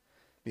mod."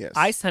 Yes.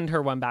 I send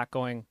her one back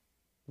going,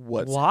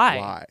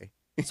 Why?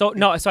 So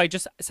I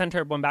just sent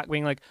her one back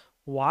being like,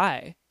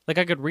 "Why?" Like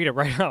I could read it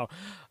right now.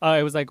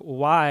 It was like,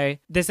 "Why?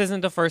 This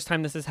isn't the first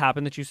time this has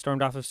happened that you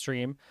stormed off of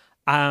stream.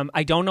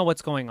 I don't know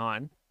what's going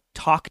on.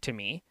 Talk to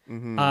me."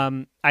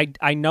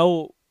 I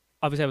know.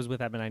 Obviously, I was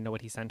with Edmon. I know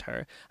what he sent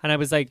her, and I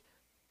was like,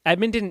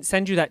 "Edmon didn't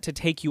send you that to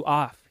take you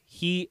off.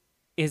 He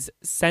is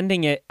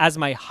sending it as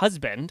my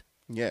husband."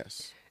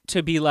 Yes.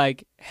 To be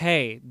like,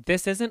 "Hey,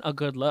 this isn't a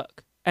good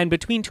look." And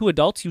between two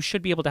adults, you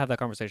should be able to have that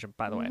conversation,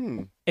 by the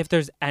way. If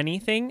there's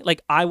anything,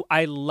 like I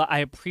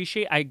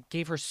appreciate, I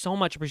gave her so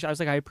much appreciation. I was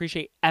like, I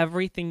appreciate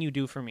everything you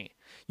do for me.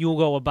 You will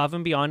go above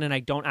and beyond, and I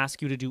don't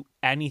ask you to do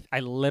anything.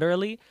 I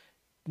literally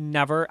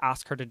never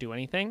ask her to do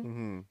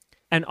anything.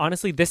 And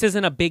honestly, this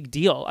isn't a big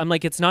deal. I'm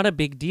like, it's not a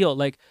big deal.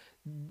 Like,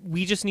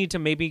 we just need to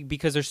maybe,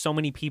 because there's so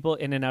many people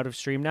in and out of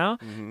stream now,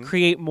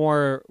 create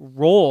more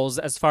roles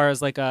as far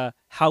as like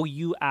how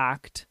you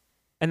act.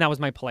 And that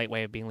was my polite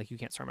way of being like, you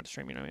can't storm out a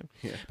stream, you know what I mean?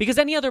 Yeah. Because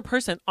any other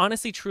person,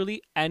 honestly,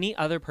 truly, any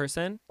other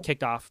person,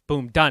 kicked off,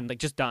 boom, done, like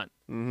just done.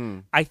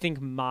 I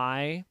think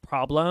my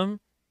problem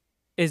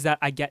is that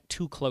I get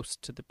too close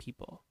to the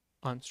people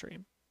on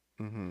stream.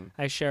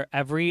 I share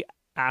every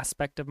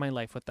aspect of my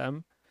life with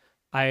them.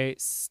 I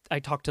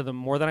talk to them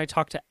more than I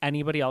talk to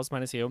anybody else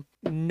minus you.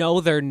 Know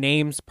their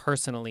names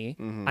personally.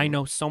 I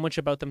know so much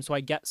about them, so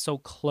I get so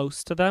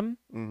close to them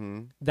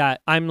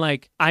that I'm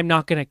like, I'm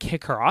not going to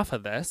kick her off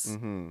of this.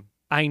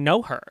 I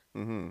know her.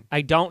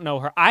 I don't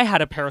know her. I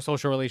had a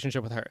parasocial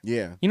relationship with her.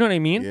 Yeah. You know what I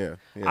mean? Yeah.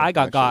 I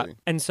got.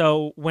 And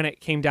so when it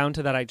came down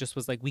to that, I just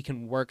was like, we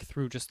can work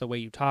through just the way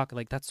you talk.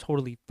 Like, that's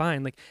totally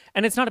fine. Like,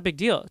 and it's not a big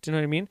deal. Do you know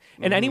what I mean?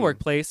 In any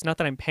workplace, not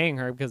that I'm paying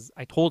her, because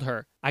I told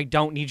her, I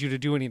don't need you to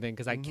do anything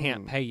because I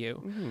can't pay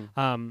you.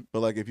 But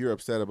like, if you're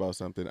upset about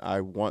something,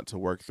 I want to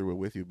work through it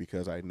with you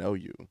because I know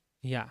you.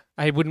 Yeah.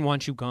 I wouldn't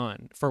want you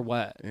gone. For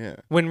what? Yeah.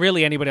 When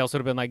really anybody else would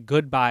have been like,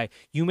 goodbye.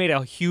 You made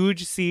a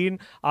huge scene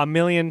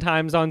 1,000,000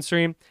 times on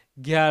stream.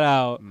 Get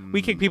out.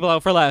 We kick people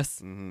out for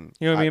less. You know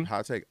what I mean?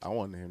 I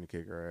wanted him to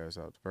kick her ass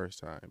out the first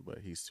time, but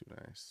he's too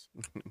nice.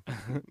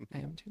 I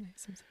am too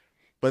nice. I'm sorry.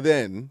 But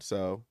then,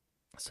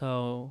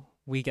 So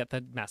we get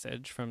the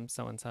message from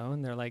so-and-so,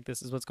 and they're like,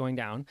 this is what's going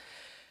down.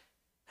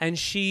 And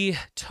she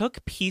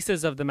took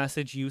pieces of the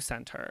message you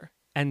sent her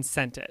and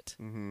sent it.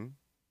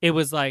 It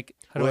was like,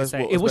 how do I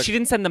say? She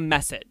didn't send the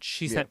message.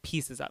 She sent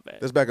pieces of it.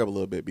 Let's back up a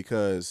little bit,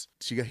 because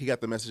he got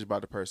the message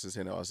about the person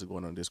saying also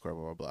going on Discord,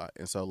 blah, blah, blah.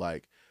 And so,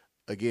 like,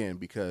 again,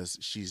 because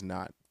she's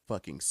not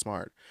fucking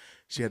smart,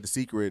 she had the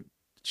secret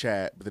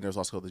chat, but then there's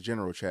also the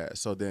general chat.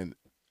 So then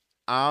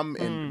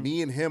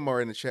me and him are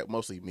in the chat,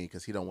 mostly me,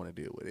 because he don't want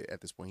to deal with it at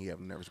this point. He have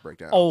a nervous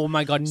breakdown. Oh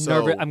my god,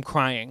 nervous! I'm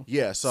crying.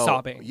 Yeah, so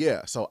sobbing.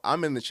 Yeah, so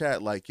I'm in the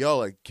chat like, yo,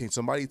 like, can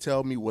somebody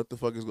tell me what the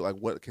fuck is like,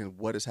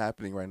 what is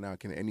happening right now?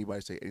 Can anybody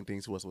say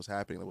anything to us? What's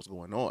happening? Like, what's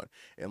going on?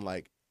 And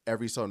like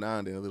every so now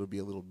and then it'll be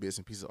a little bits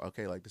and pieces.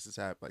 Okay, like this is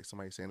happening. Like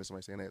somebody saying this,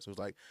 somebody saying that. So it's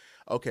like,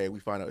 okay, we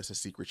find out it's a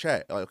secret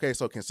chat. Like, okay,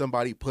 so can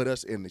somebody put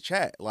us in the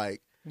chat?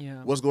 Like,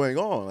 what's going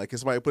on? Like, can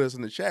somebody put us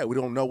in the chat? We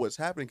don't know what's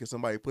happening. Can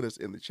somebody put us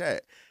in the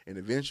chat? And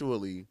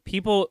eventually,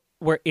 people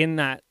were in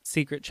that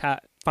secret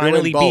chat.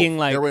 Finally, being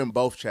like, they were in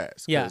both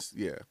chats. Yeah.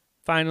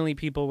 Finally,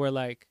 people were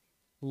like,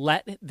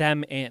 let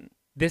them in.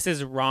 This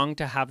is wrong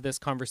to have this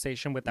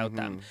conversation without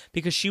them,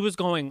 because she was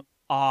going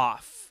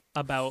off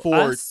about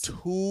us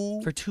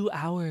for 2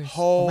 hours.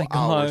 Whole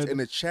hours in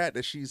a chat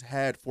that she's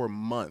had for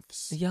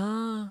months.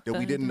 Yeah. That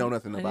we didn't know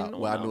nothing about.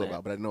 Well, I knew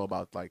about, but I didn't know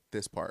about like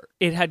this part.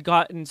 It had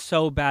gotten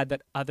so bad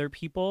that other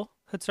people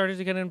had started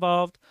to get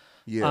involved.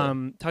 Yeah.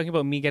 Talking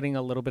about me getting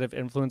a little bit of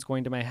influence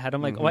going to my head.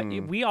 I'm like, what?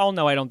 We all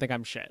know I don't think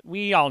I'm shit.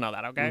 We all know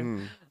that, okay?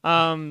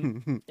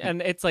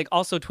 And it's like,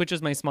 also Twitch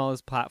is my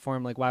smallest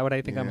platform. Like, why would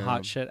I think I'm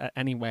hot shit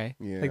anyway?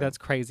 Like, that's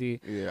crazy.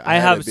 Yeah. I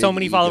have so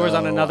many followers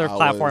on another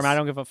platform. I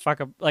don't give a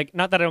fuck. Like,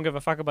 not that I don't give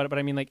a fuck about it, but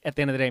I mean, like, at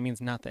the end of the day, it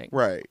means nothing.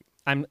 Right.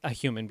 I'm a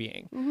human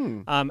being.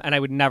 And I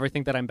would never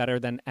think that I'm better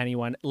than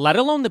anyone, let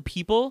alone the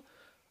people.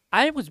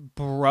 I was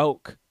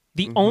broke.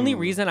 The only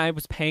reason I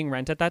was paying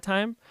rent at that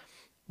time,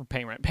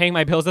 paying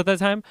my bills at that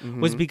time,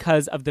 was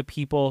because of the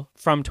people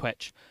from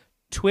Twitch.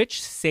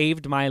 Twitch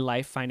saved my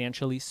life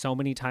financially so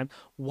many times.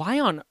 Why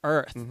on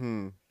earth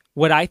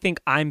would I think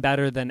I'm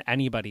better than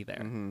anybody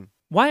there?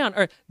 Why on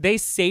earth? They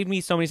saved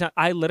me so many times.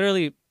 I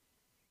literally,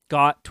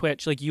 got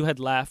Twitch. Like, you had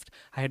left.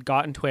 I had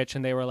gotten Twitch,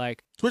 and they were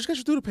like, Twitch got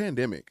you through the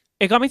pandemic.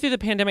 it got me through the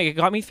pandemic. It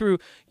got me through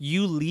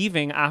you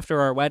leaving after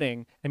our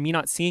wedding and me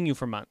not seeing you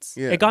for months.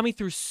 Yeah. It got me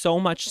through so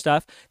much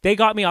stuff. They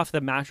got me off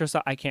the mattress.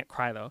 I can't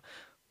cry though.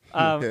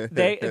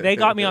 They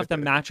got me off the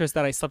mattress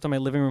that I slept on my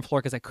living room floor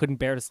because I couldn't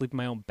bear to sleep in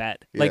my own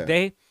bed. Yeah. Like,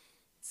 they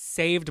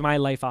saved my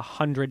life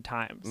 100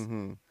 times.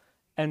 Mm-hmm.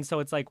 And so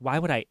it's like, why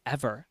would I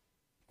ever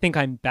think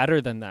I'm better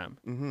than them?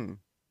 Mm-hmm.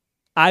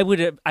 I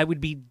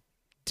would be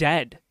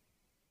dead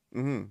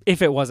Mm-hmm.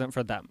 if it wasn't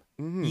for them.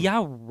 Mm-hmm.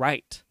 Yeah,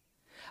 right.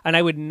 And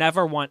I would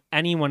never want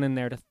anyone in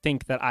there to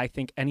think that I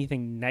think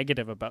anything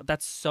negative about.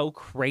 That's so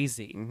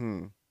crazy.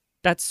 Mm-hmm.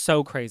 That's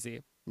so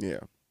crazy.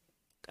 Yeah.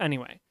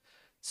 Anyway,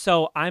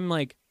 so I'm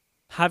like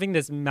having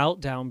this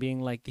meltdown, being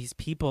like, these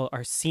people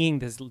are seeing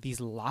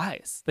these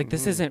lies. Like,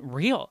 this isn't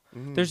real.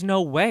 Mm-hmm. There's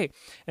no way.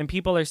 And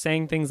people are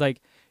saying things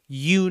like,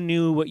 you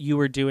knew what you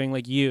were doing,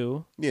 like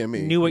you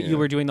knew what you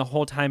were doing the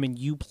whole time, and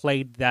you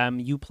played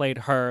them, you played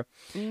her,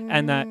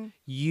 and that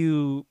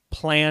you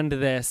planned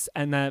this,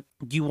 and that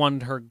you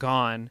wanted her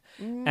gone,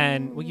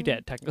 and well, you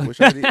did technically.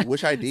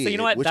 Which I did. So you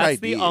know what? That's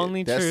the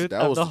only truth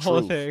of the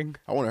whole thing.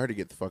 I wanted her to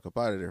get the fuck up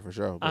out of there for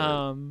sure.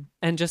 But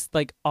And just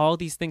like all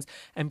these things,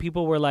 and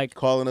people were like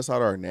calling us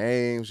out our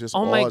names, just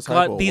oh all my type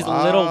god, of these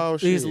wild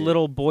these shit.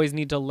 little boys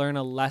need to learn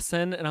a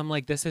lesson. And I'm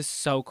like, this is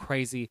so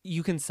crazy.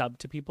 You can sub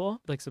to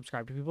people, like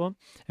subscribe to people,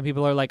 and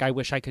people are like, I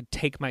wish I could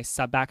take my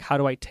sub back. How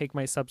do I take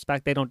my subs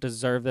back? They don't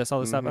deserve this,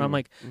 all this stuff. And I'm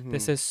like,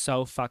 this is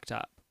so fucked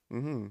up.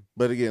 Mm-hmm.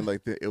 But again,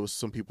 like it was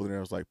some people in there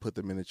was like, put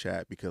them in the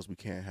chat because we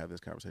can't have this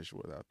conversation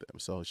without them.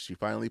 So she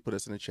finally put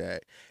us in the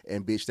chat,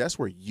 and bitch, that's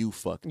where you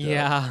fucked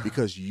up.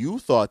 Because you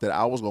thought that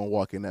I was gonna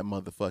walk in that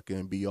motherfucker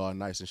and be all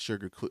nice and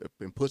sugar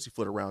and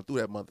pussyfoot around through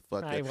that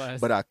motherfucker. I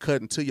was. But I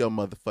cut into your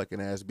motherfucking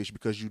ass, bitch,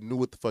 because you knew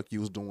what the fuck you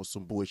was doing with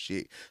some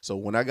bullshit. So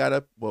when I got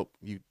up, well,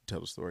 you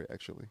tell the story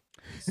actually.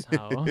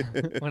 So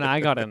when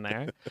I got in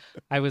there,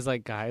 I was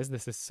like, guys,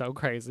 this is so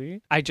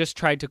crazy. I just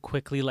tried to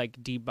quickly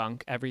like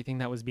debunk everything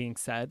that was being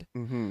said.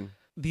 Mm-hmm.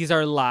 These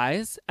are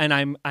lies, and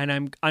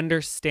I'm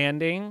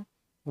understanding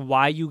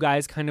why you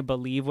guys kind of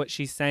believe what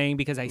she's saying,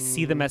 because I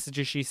see the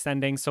messages she's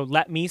sending. So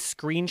let me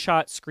screen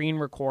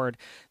record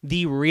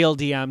the real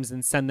DMs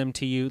and send them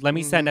to you. Let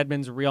me send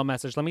Edmon's real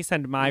message. Let me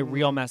send my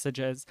real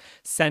messages,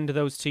 send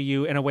those to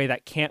you in a way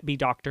that can't be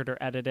doctored or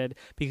edited,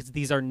 because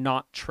these are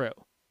not true.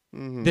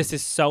 This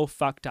is so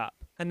fucked up.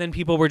 And then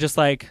people were just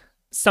like,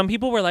 some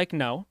people were like,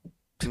 no.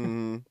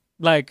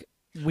 Like,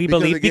 we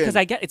believe, again, because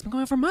I get it's been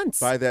going on for months.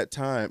 By that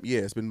time, yeah,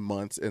 it's been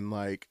months, and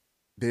like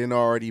they'd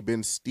already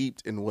been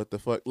steeped in what the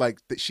fuck. Like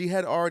she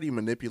had already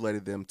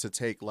manipulated them to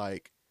take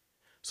like,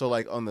 so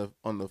like on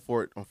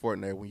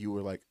Fortnite when you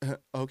were like,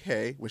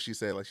 okay, when she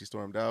said like she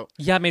stormed out.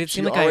 Yeah, made it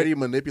seem like she already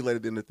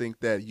manipulated them to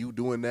think that you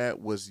doing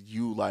that was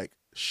you like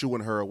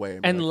shooing her away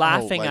and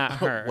like, laughing at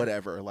her,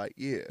 whatever. Like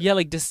yeah,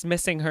 like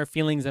dismissing her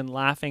feelings and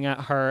laughing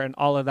at her and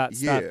all of that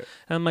stuff.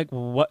 And I'm like,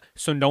 what?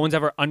 So no one's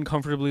ever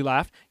uncomfortably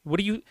laughed? What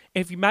do you?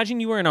 If you imagine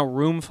you were in a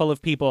room full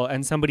of people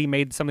and somebody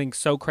made something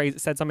so crazy,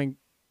 said something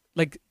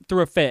like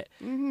threw a fit,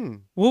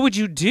 what would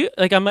you do?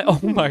 Like, I'm like,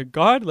 oh my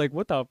god, like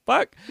what the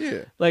fuck?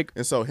 Yeah, like,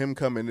 and so him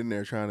coming in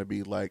there trying to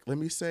be like, let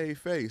me save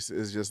face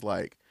is just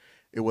like.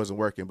 It wasn't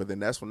working. But then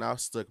that's when I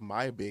stuck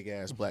my big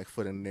ass black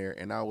foot in there,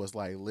 and I was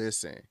like,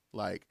 listen,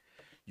 like,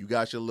 you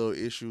got your little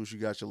issues, you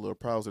got your little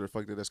problems that are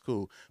fucked up, that's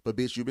cool. But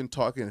bitch, you've been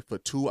talking for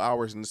 2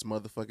 hours in this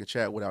motherfucking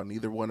chat without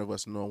neither one of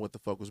us knowing what the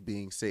fuck was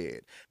being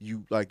said.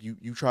 You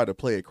try to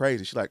play it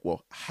crazy. She's like,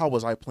 well, how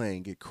was I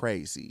playing it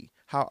crazy?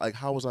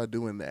 How was I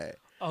doing that?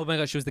 Oh my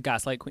gosh, she was the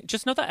gaslight queen.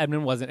 Just know that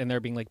Edmon wasn't in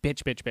there being like,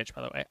 bitch, bitch, bitch,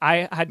 by the way.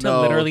 I had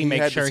to literally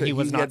make sure he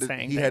was not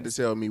saying He things. had to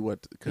tell me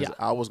what, because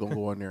I was going to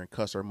go in there and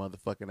cuss her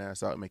motherfucking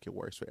ass out and make it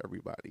worse for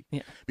everybody.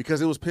 Yeah.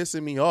 Because it was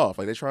pissing me off.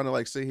 Like, they're trying to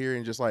like sit here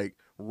and just like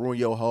ruin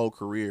your whole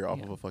career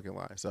off of a fucking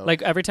lie. So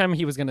like every time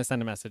he was going to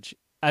send a message,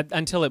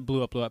 until it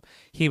blew up,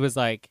 he was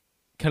like,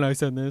 can I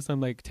send this? I'm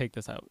like, take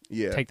this out.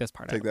 Yeah. Take this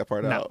part out. Take that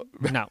part out.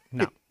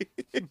 No.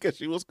 Because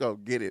she was going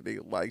to get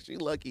it. Like, she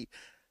lucky.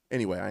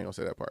 Anyway, I ain't going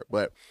to say that part.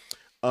 But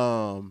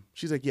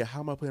she's like, yeah, how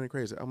am I playing it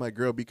crazy? I'm like,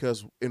 girl,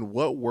 because in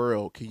what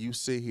world can you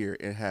sit here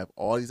and have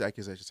all these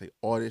accusations, say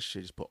all this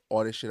shit, just put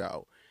all this shit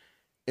out,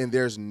 and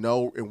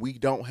we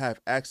don't have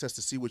access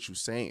to see what you're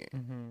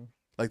saying?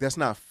 Like, that's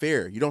not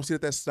fair. You don't see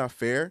that that's not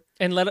fair?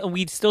 And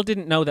we still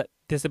didn't know that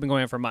this had been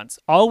going on for months.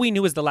 All we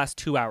knew was the last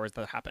 2 hours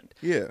that happened.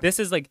 Yeah. This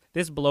is like,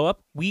 this blow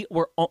up,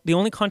 the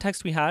only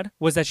context we had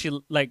was that she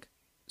like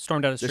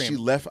stormed out of the stream. That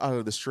she left out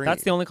of the stream.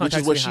 That's the only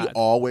context which is what she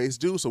always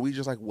do. So we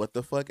just like, what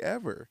the fuck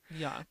ever.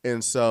 Yeah.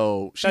 And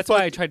so that's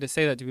why I tried to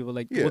say that to people.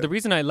 Like, well, the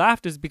reason I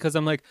laughed is because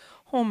I'm like,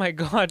 oh my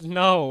god,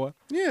 no.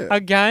 Yeah.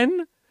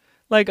 Again.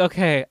 Like,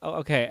 okay.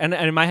 And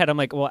in my head, I'm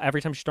like, well,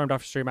 every time she stormed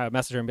off stream, I would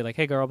message her and be like,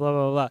 hey, girl, blah,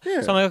 blah, blah. Yeah.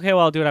 So I'm like, okay,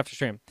 well, I'll do it after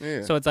stream.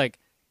 Yeah. So it's like,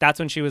 that's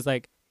when she was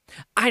like,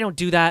 I don't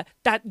do that.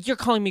 That you're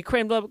calling me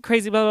crazy, blah,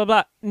 blah,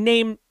 blah.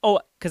 Name,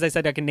 because I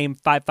said I can name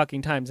 5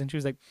 fucking times. And she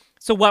was like,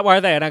 so what were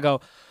they? And I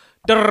go,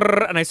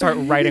 and I start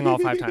writing all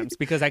 5 times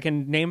because I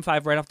can name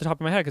 5 right off the top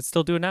of my head. I could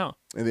still do it now.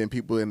 And then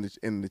people in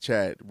the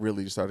chat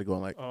really just started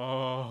going like,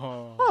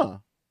 Oh. huh.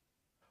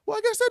 Well,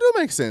 I guess that do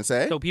make sense,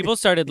 eh? So people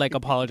started like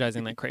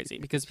apologizing like crazy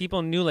because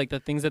people knew like the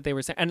things that they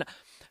were saying. And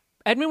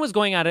Edmund was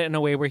going at it in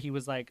a way where he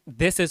was like,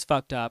 this is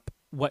fucked up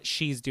what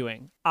she's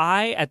doing.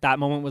 I, at that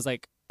moment, was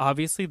like,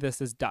 obviously this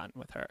is done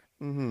with her.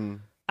 Mm-hmm.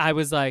 I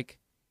was like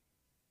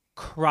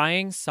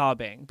crying,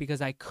 sobbing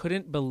because I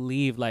couldn't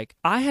believe like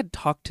I had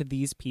talked to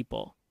these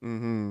people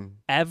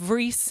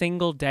every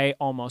single day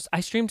almost.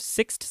 I streamed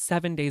 6 to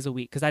 7 days a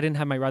week because I didn't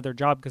have my other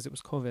job because it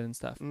was COVID and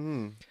stuff.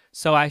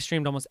 So I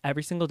streamed almost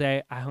every single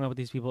day. I hung out with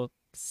these people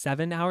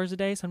 7 hours a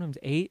day, sometimes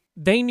 8.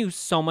 They knew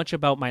so much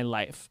about my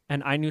life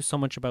and I knew so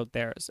much about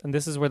theirs. And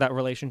this is where that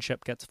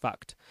relationship gets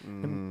fucked.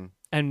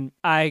 And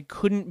I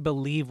couldn't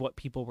believe what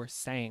people were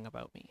saying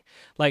about me.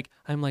 Like,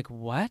 I'm like,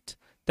 what?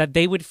 That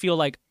they would feel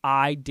like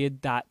I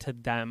did that to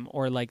them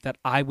or like that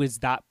I was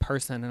that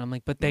person. And I'm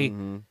like, but they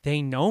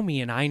know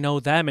me and I know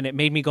them. And it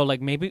made me go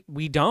like, maybe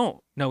we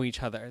don't know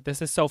each other. This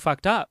is so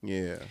fucked up.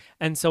 Yeah.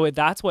 And so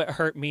that's what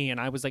hurt me.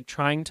 And I was like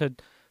trying to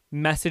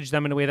message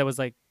them in a way that was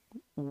like,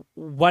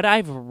 what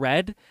I've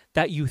read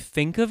that you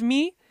think of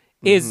me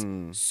is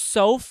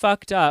so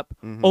fucked up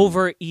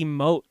over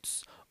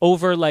emotes,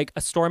 over like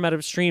a storm out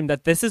of stream,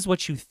 that this is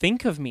what you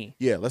think of me.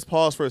 Yeah, let's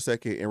pause for a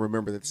second and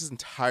remember that this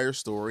entire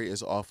story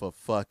is off of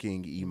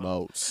fucking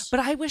emotes. But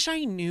I wish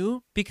I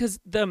knew, because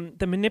the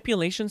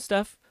manipulation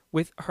stuff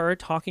with her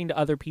talking to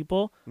other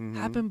people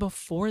happened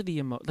before the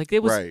emote. Like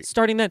it was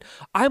starting then.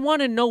 I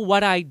want to know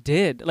what I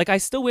did. Like I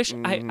still wish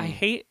I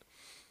hate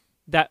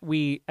that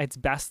it's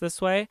best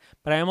this way,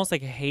 but I almost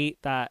like hate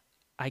that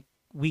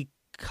we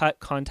cut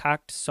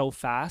contact so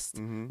fast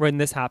when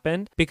this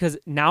happened, because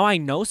now I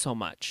know so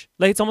much.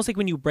 Like it's almost like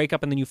when you break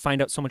up and then you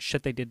find out so much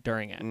shit they did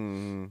during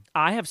it.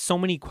 I have so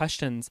many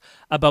questions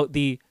about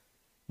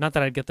not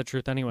that I'd get the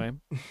truth anyway.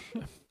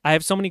 I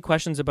have so many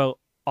questions about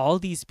all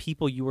these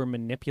people you were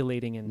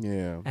manipulating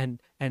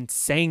and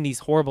saying these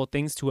horrible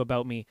things to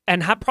about me,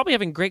 and probably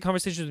having great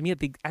conversations with me at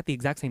the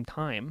exact same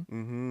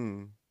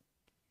time.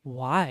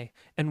 Why?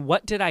 And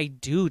what did I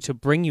do to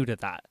bring you to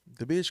that?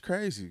 The bitch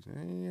crazy.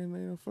 Ain't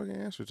no fucking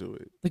answer to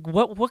it. Like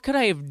what could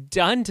I have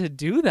done to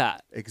do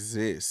that?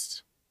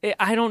 Exist.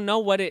 I don't know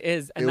what it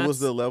is. And it was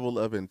the level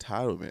of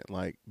entitlement.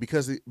 Like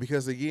because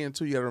again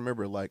too, you gotta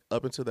remember, like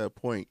up until that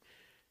point,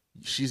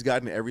 she's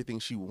gotten everything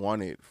she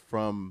wanted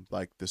from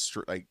like that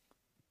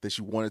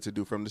she wanted to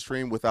do from the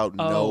stream without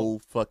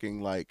no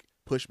fucking like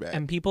pushback.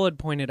 And people had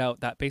pointed out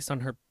that based on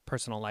her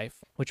personal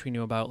life, which we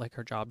knew about, like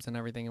her jobs and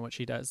everything and what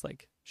she does,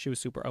 like she was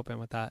super open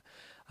with that.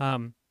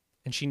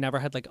 And she never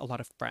had like a lot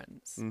of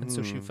friends. And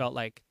so she felt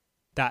like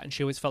that, and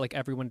she always felt like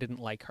everyone didn't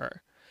like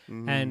her.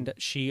 And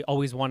she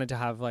always wanted to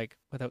have, like,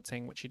 without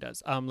saying what she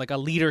does, like a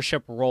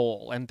leadership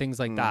role and things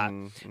like that.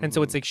 And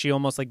so it's like she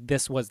almost like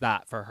this was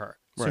that for her.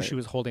 So she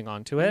was holding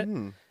on to it.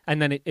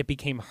 And then it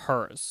became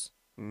hers.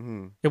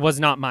 It was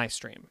not my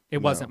stream.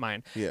 It wasn't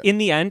mine. Yeah. In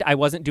the end, I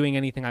wasn't doing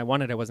anything I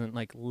wanted. I wasn't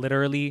like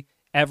literally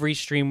every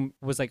stream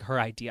was like her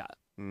idea.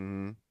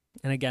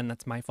 And again,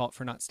 that's my fault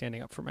for not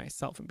standing up for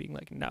myself and being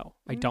like, no,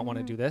 I don't want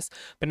to do this.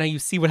 But now you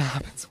see what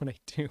happens when I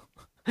do.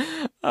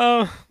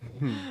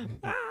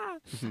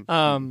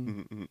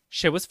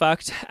 Shit was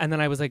fucked. And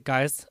then I was like,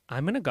 guys,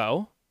 I'm going to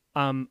go.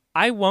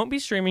 I won't be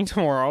streaming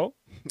tomorrow,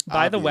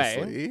 by the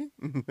way.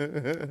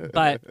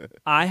 But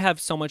I have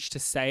so much to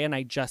say and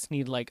I just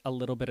need like a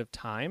little bit of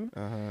time.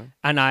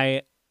 And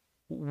I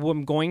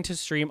am going to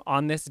stream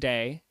on this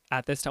day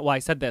at this time. Well, I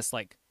said this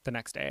like the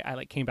next day. I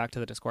like came back to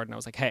the Discord and I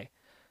was like, hey,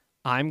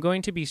 I'm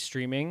going to be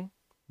streaming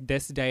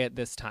this day at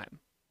this time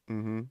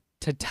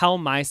to tell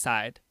my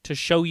side, to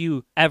show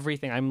you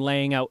everything. I'm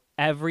laying out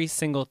every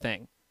single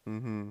thing,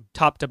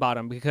 top to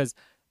bottom, because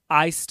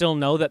I still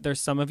know that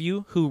there's some of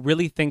you who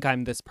really think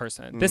I'm this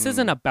person. This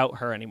isn't about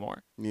her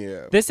anymore.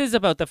 Yeah. This is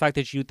about the fact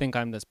that you think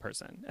I'm this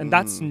person. And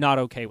that's not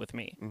okay with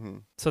me.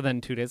 So then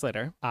 2 days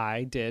later,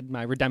 I did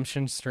my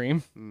redemption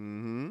stream.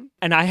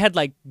 And I had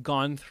like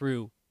gone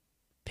through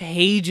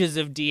pages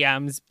of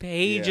DMs,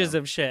 pages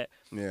of shit.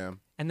 Yeah.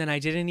 And then I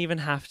didn't even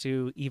have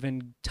to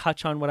even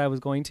touch on what I was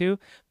going to,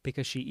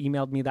 because she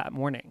emailed me that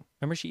morning.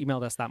 Remember, she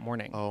emailed us that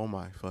morning. Oh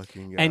my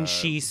fucking God. And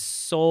she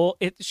sold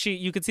it.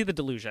 You could see the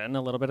delusion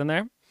a little bit in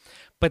there,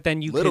 but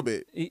then you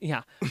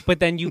but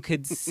then you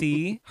could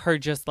see her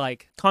just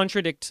like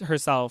contradict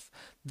herself,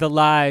 the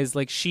lies.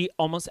 Like she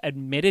almost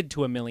admitted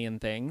to a million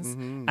things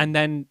and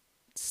then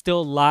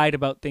still lied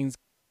about things,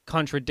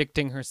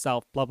 contradicting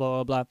herself, blah,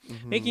 blah, blah, blah,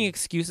 making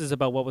excuses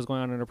about what was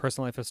going on in her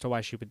personal life as to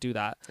why she would do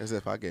that. As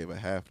if I gave a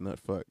half nut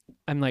fuck.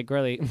 I'm like,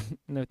 girly,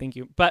 no, thank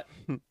you. But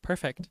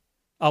perfect.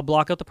 I'll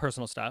block out the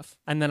personal stuff.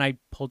 And then I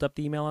pulled up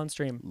the email on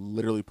stream.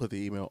 Literally put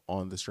the email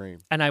on the stream.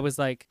 And I was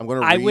like,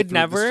 I would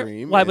never.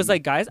 I was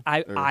like, guys,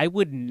 I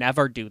would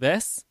never do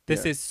this.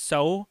 This is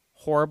so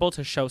horrible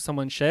to show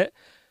someone shit.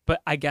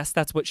 But I guess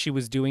that's what she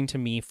was doing to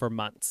me for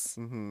months.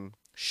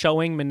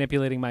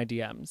 Manipulating my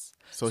DMs.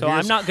 So here's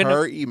I'm not gonna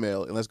her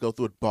email, and let's go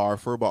through it bar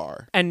for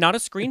bar. And not a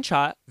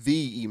screenshot.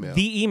 The email.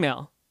 The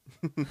email.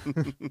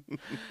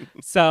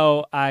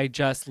 So I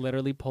just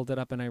literally pulled it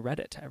up and I read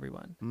it to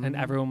everyone. And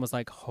Mhm. everyone was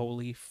like,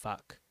 holy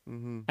fuck.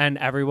 Mhm. And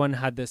everyone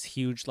had this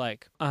huge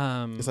like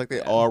It's like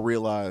they all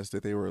realized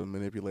that they were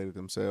manipulated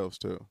themselves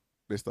too.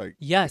 It's like it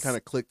kind yes.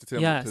 of clicked to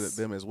Yes.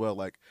 them as well.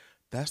 Like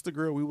that's the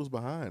girl we was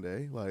behind,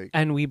 eh? Like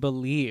And we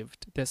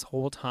believed this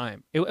whole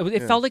time. It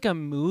yeah, felt like a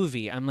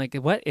movie. I'm like,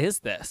 what is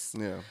this?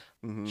 yeah.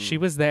 She Mhm.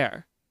 was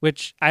there,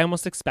 which I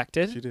almost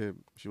expected She did.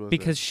 She was there.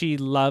 because she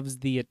loves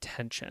the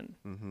attention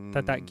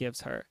that Mhm.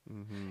 gives her.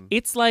 Mhm.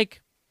 It's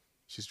like,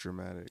 She's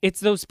dramatic. it's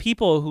those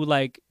people who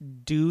like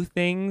do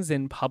things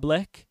in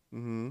public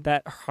Mhm.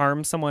 that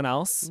harm someone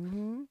else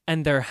Mhm.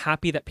 and they're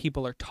happy that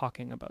people are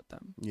talking about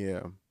them.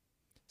 Yeah.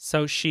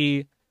 So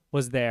she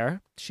was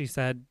there. She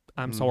said,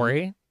 I'm Mhm.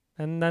 sorry,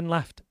 and then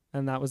left.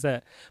 And that was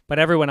it. But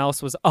everyone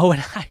else was, oh,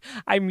 and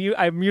I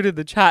muted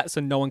the chat so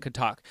no one could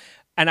talk.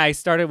 And I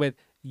started with,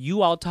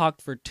 you all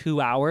talked for 2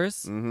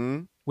 hours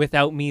Mhm.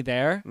 without me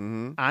there.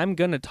 Mhm. I'm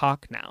going to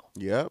talk now.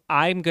 Yep.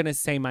 I'm going to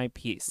say my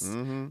piece.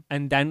 Mhm.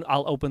 And then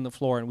I'll open the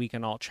floor and we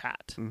can all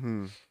chat.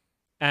 Mhm.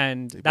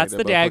 And They played that's that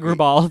the day I grew motherfucking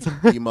bald.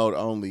 emote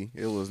only.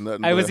 It was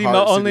nothing I but was emo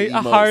hearts and only the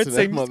a emotes heart in that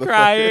sings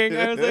crying.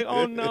 I was like,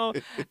 oh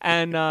motherfucker.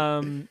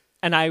 no.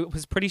 And I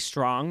was pretty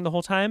strong the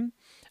whole time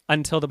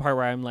until the part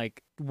where I'm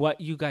like,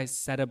 what you guys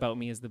said about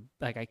me is the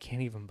like I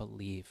can't even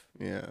believe.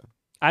 Yeah.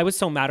 I was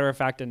so matter of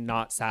fact and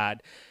not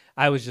sad.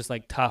 I was just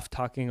like tough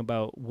talking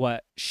about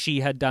what she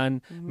had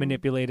done,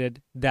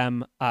 manipulated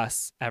them,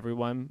 us,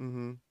 everyone.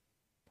 Mhm.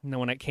 And then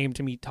when it came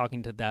to me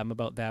talking to them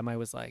about them, I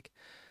was like,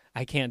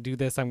 I can't do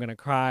this. I'm going to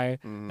cry.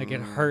 Like it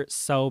Mhm. hurt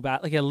so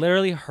bad. Like it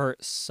literally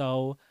hurt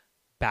so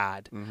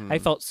bad. I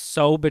Mhm. felt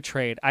so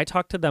betrayed. I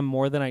talked to them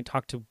more than I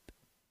talked to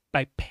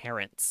my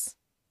parents.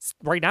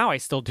 Right now I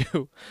still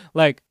do.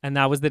 Like, and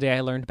that was the day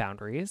I learned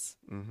boundaries.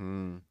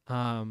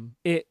 Mhm.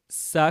 It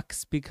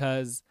sucks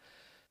because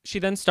she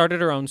then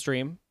started her own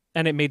stream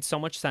and it made so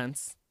much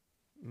sense.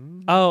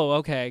 Mhm. Oh,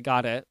 okay,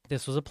 got it.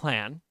 This was a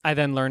plan. I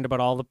then learned about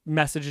all the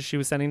messages she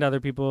was sending to other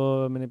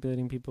people,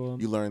 manipulating people.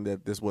 You learned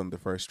that this wasn't the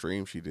first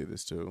stream she did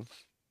this to.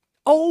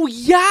 Oh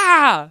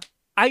yeah,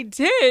 I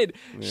did.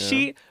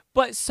 Yeah.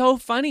 But so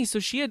funny. So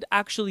she had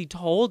actually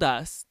told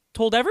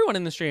everyone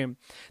in the stream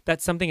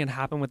that something had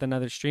happened with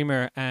another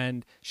streamer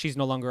and she's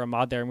no longer a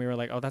mod there. And we were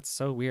like, oh, that's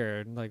so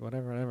weird. Like,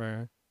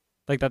 whatever.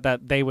 Like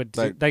that they would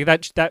do, Like like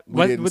that we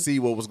what didn't would, see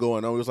what was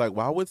going on. It was like,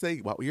 why would they?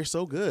 Why, you're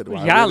so good.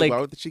 yeah, Why like,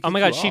 would she oh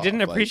my kick you God, she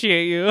didn't off? Like,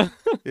 appreciate you.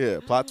 yeah,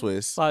 plot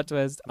twist. Plot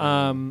twist.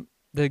 Yeah.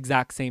 The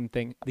exact same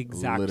thing. The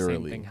exact same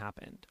Literally. thing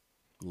happened.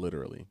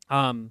 Literally.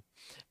 And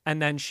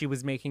then she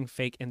was making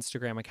fake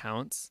Instagram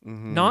accounts,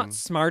 not Mhm.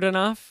 smart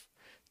enough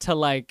to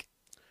like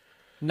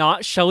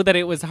not show that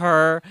it was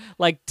her,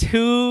 like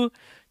too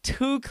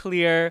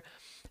clear,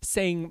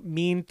 saying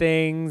mean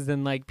things,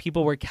 and like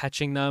people were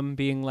catching them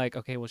being like,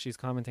 okay, well, she's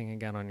commenting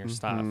again on your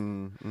stuff.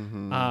 Mhm.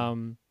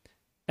 Mhm.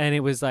 And it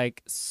was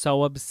like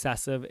so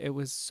obsessive. It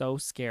was so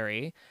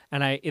scary.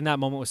 And I, in that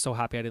moment, was so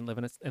happy I didn't live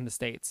in the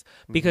States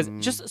because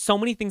just so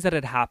many things that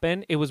had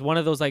happened. It was one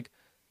of those like,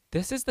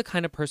 this is the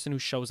kind of person who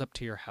shows up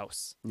to your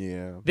house.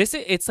 Yeah.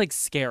 It's like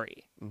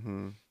scary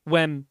Mhm.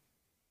 when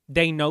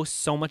they know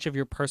so much of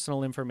your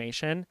personal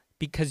information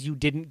because you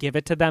didn't give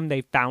it to them.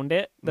 They found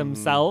it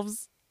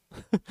themselves.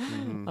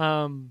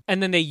 And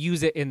then they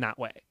use it in that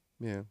way.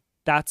 Yeah.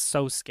 That's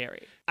so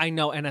scary. I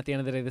know. And at the end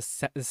of the day,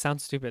 this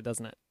sounds stupid,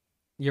 doesn't it?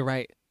 You're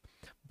right.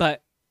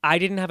 But I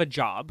didn't have a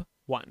job,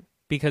 one,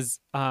 because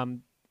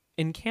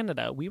in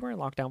Canada, we were in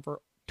lockdown for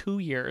 2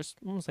 years,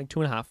 almost like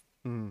 2.5.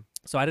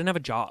 So I didn't have a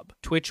job.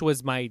 Twitch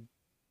was my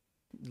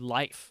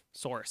life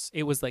source.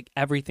 It was like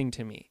everything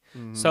to me.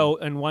 So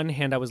on one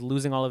hand, I was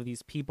losing all of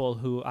these people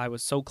who I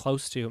was so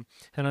close to.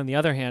 And on the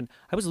other hand,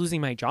 I was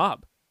losing my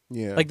job.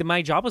 Yeah. Like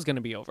my job was going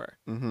to be over.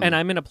 And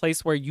I'm in a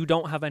place where you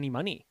don't have any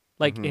money,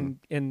 like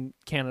in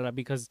Canada,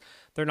 because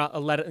they're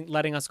not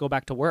letting us go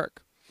back to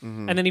work.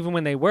 And then even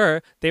when they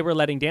were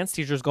letting dance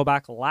teachers go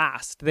back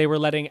last. They were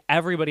letting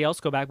everybody else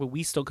go back, but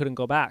we still couldn't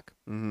go back.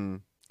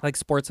 Like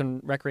sports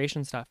and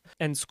recreation stuff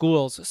and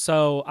schools.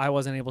 So I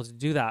wasn't able to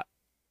do that.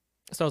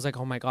 So I was like,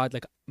 oh my God,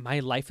 like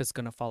my life is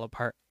going to fall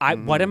apart.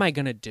 What am I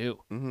going to do?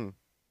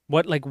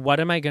 What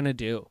am I going to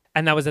do?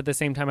 And that was at the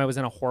same time I was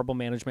in a horrible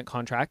management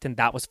contract and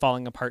that was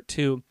falling apart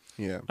too.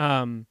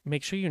 Yeah.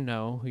 Make sure you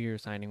know who you're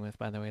signing with,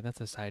 by the way.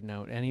 That's a side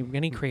note.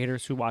 Any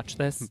creators who watch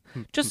this,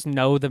 just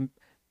know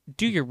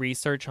do your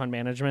research on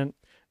management.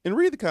 And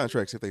read the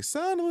contracts. If they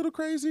sound a little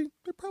crazy,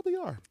 they probably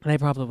are. They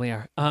probably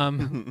are.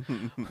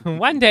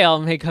 One day I'll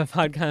make a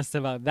podcast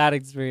about that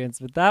experience,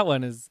 but that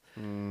one is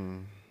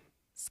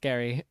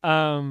scary.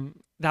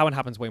 That one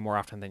happens way more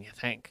often than you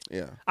think.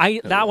 Yeah.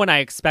 That one I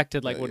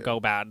expected would go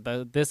bad.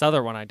 This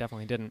other one I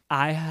definitely didn't.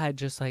 I had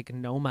just like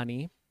no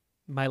money.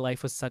 My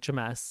life was such a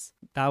mess.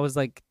 That was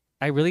like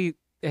I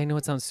know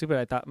it sounds stupid.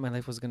 I thought my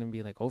life was gonna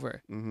be like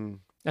over.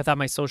 I thought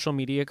my social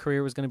media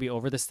career was going to be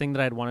over. This thing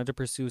that I'd wanted to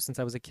pursue since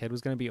I was a kid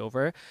was going to be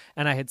over.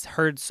 And I had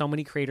heard so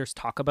many creators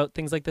talk about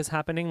things like this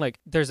happening. Like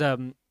there's a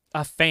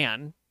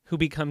fan who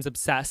becomes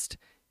obsessed.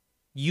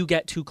 You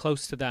get too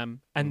close to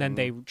them and then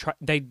they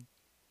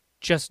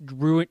just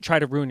try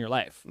to ruin your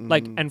life.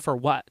 Like, and for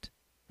what?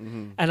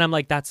 And I'm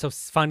like, that's so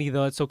funny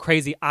though. It's so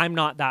crazy. I'm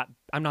not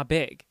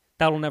big.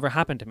 That'll never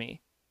happen to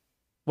me.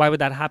 Why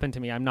would that happen to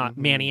me? I'm not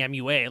Manny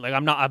MUA. Like,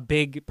 I'm not a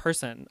big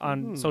person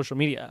on social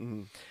media.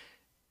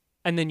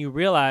 And then you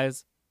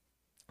realize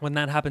when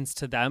that happens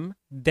to them,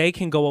 they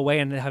can go away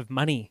and have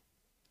money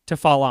to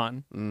fall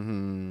on.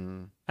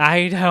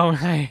 I don't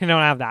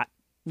have that.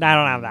 I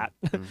don't have that.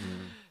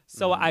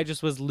 So I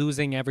just was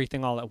losing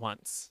everything all at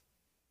once.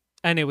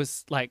 And it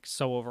was like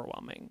so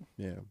overwhelming.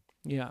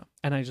 Yeah.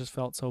 And I just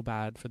felt so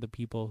bad for the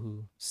people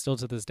who still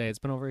to this day, it's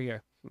been over a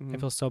year. I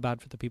feel so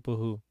bad for the people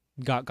who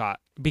got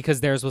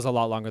because theirs was a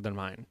lot longer than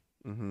mine.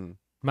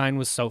 Mine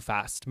was so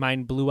fast.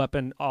 Mine blew up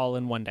all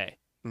in one day.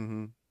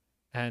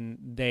 And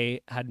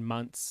they had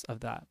months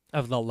of that,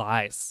 of the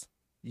lies.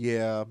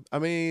 Yeah. I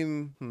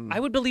mean, I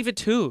would believe it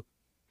too.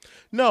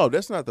 No,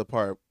 that's not the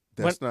part.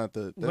 That's not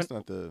the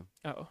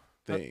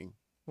thing.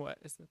 What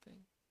is the thing?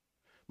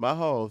 My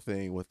whole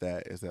thing with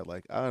that is that,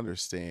 like, I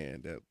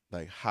understand that,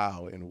 like,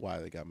 how and why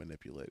they got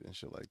manipulated and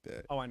shit like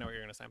that. Oh, I know what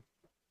you're gonna say.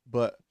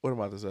 But what am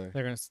I to say?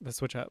 They're gonna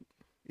switch up.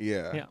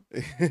 Yeah.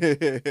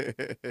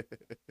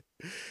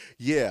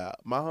 Yeah.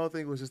 My whole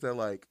thing was just that,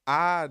 like,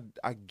 I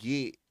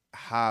get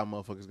how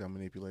motherfuckers got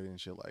manipulated and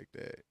shit like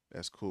that.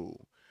 That's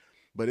cool.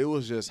 But it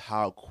was just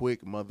how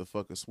quick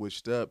motherfuckers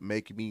switched up,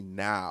 making me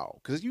now.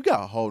 Because you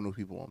got a whole new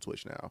people on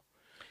Twitch now.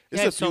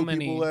 It's a few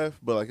people left,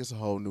 but, like, it's a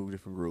whole new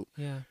different group.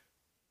 Yeah.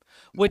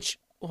 Which,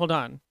 hold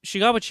on. She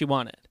got what she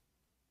wanted.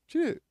 She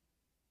did.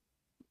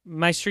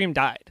 My stream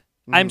died.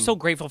 I'm so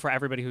grateful for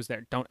everybody who's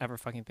there. Don't ever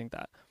fucking think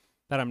that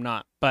I'm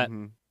not. But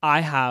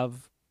I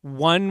have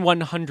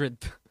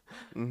 1/100th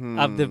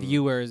of the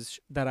viewers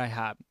that I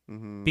have.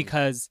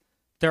 Because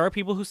there are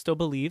people who still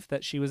believe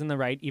that she was in the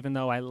right, even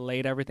though I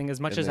laid everything as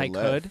much as I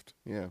could.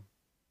 Yeah.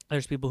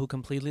 There's people who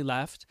completely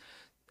left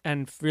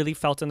and really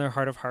felt in their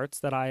heart of hearts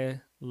that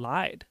I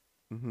lied,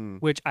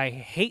 which I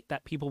hate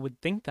that people would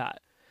think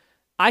that.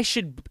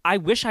 I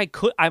wish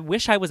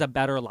I was a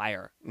better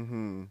liar.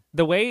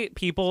 The way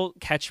people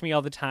catch me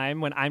all the time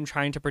when I'm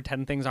trying to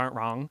pretend things aren't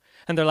wrong,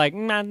 and they're like,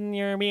 "Man,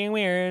 you're being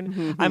weird."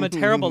 I'm a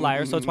terrible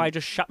liar, so that's why I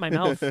just shut my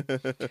mouth.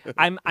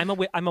 I'm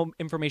a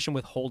information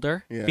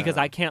withholder because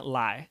I can't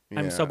lie.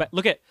 I'm so bad.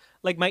 Look at,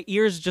 like, my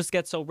ears just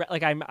get so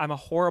like I'm a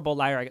horrible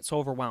liar. I get so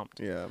overwhelmed.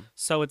 Yeah.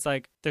 So it's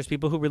like there's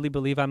people who really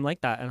believe I'm like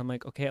that, and I'm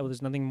like, okay, well,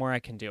 there's nothing more I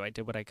can do. I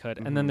did what I could,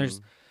 and then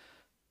there's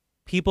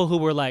people who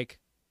were like,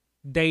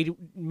 they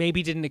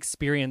maybe didn't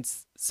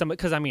experience some,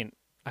 because I mean,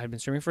 I've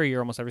been streaming for a year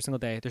almost every single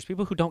day. There's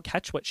people who don't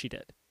catch what she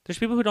did. There's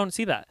people who don't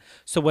see that.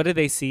 So what do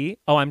they see?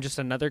 Oh, I'm just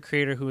another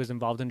creator who is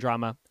involved in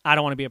drama. I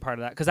don't want to be a part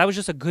of that because that was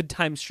just a good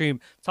time stream.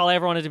 That's all I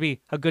ever wanted to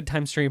be, a good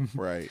time stream.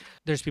 Right.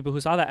 There's people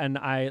who saw that, and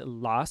I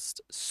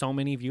lost so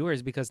many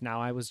viewers because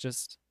now I was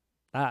just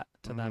that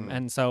to them.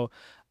 And so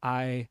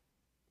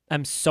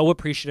I'm so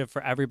appreciative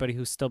for everybody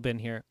who's still been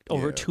here.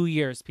 Over 2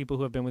 years, people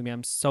who have been with me,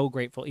 I'm so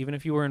grateful. Even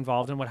if you were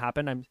involved in what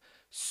happened, I'm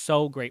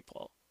so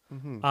grateful.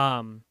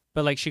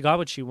 But, like, she got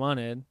what she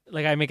wanted.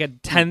 Like, I make a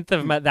 10th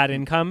of that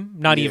income,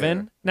 not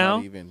even now.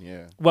 Not even,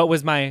 yeah. What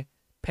was my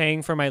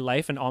paying for my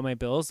life and all my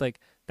bills? Like,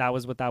 that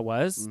was what that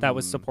was. That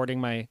was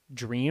supporting my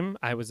dream.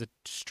 I was a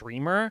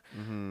streamer.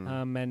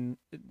 And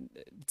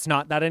it's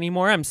not that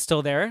anymore. I'm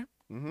still there.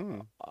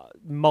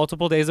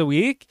 Multiple days a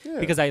week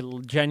because I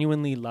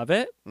genuinely love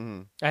it.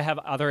 I have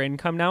other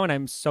income now, and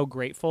I'm so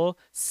grateful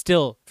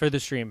still for the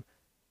stream.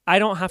 I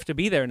don't have to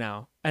be there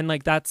now, and,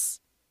 like,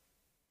 that's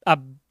a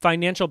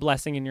financial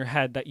blessing in your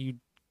head that you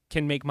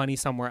can make money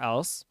somewhere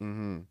else.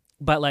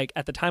 But, like,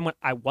 at the time when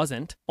I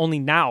wasn't, only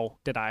now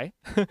did I,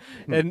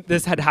 and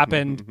this had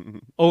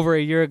happened over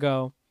a year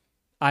ago.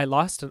 I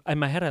lost it in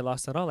my head. I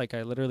lost it all. Like,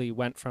 I literally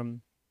went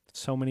from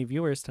so many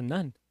viewers to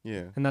none.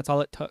 Yeah, and that's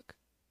all it took.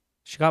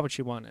 She got what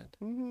she wanted,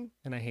 and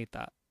I hate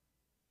that.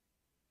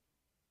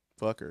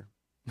 Fuck her.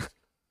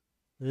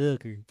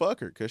 Fuck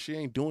her, because she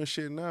ain't doing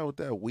shit now with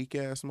that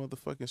weak-ass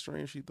motherfucking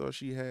stream she thought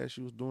she had.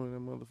 She was doing that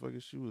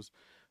motherfucker.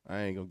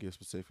 I ain't gonna give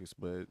specifics,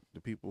 but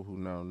the people who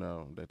know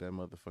that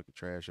motherfucking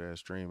trash-ass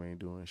stream ain't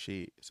doing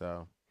shit.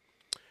 So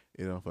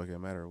it don't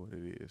fucking matter what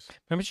it is.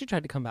 Remember she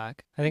tried to come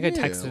back? I think I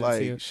texted it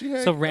to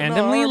you. So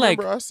randomly, like,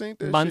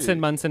 months and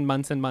months and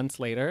months and months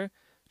later,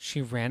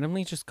 she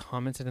randomly just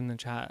commented in the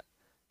chat.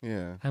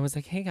 Yeah. I was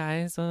like, hey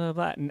guys, blah,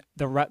 blah, blah. And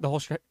the whole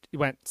shit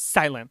went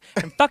silent.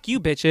 And fuck you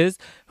bitches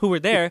who were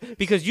there,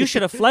 because you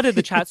should have flooded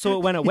the chat so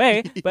it went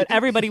away. But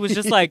everybody was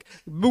just like,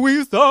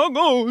 we saw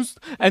ghost.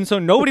 And so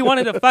nobody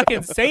wanted to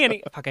fucking say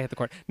any. Fuck, I hit the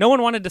cord. No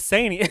one wanted to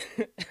say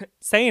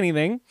say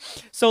anything.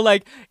 So,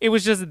 like, it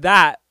was just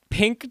that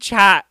pink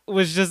chat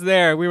was just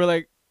there. We were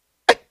like,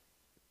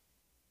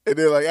 and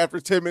then, like, after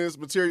 10 minutes,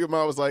 Material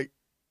Mom was like,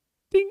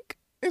 dink.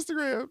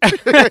 Instagram.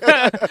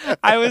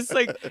 I was,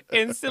 like,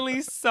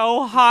 instantly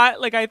so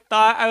hot. Like, I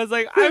was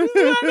like, I'm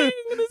sweating.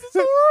 This is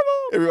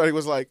horrible. Everybody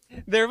was like,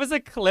 there was a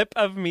clip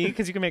of me,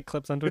 because you can make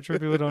clips on Twitch for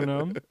people who don't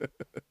know.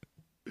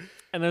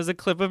 And there was a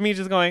clip of me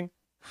just going,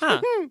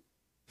 huh.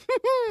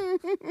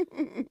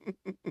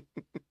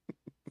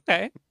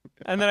 Okay.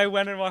 And then I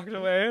went and walked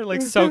away,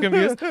 like so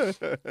confused.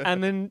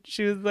 And then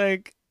she was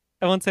like,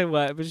 I won't say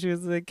what, but she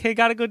was like, hey,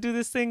 gotta go do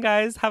this thing,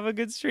 guys. Have a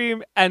good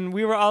stream. And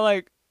we were all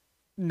like,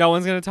 no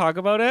one's going to talk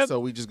about it. So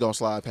we just gonna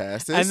slide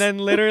past this. And then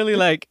literally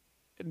like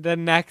the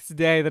next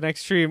day, the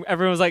next stream,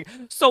 everyone was like,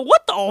 so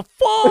what the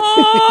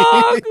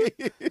fuck?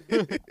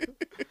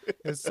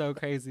 It's so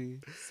crazy.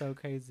 So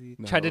crazy.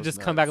 No, Tried to it's just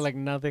come back nuts. like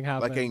nothing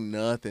happened. Like ain't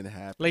nothing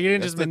happened. Like you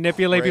didn't That's just the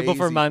manipulate people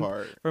for crazy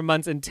part.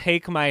 months and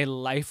take my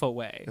life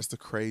away. That's the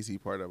crazy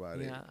part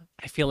about it. Yeah.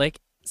 I feel like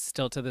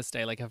still to this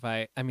day, like if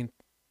I mean,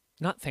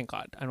 not thank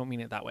God, I don't mean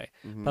it that way,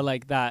 but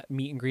like that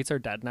meet and greets are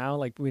dead now.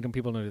 Like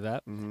people don't do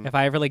that. If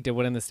I ever like did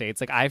one in the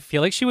States, like I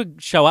feel like she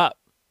would show up.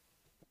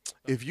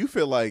 If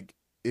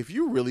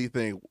you really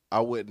think I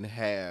wouldn't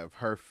have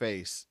her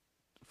face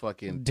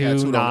fucking Do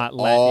tattooed not on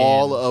let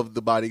all in. of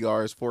the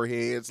bodyguards'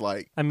 foreheads,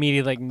 like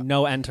Immediately, like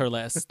no enter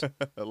list.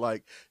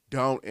 like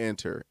don't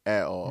enter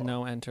at all.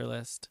 No enter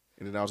list.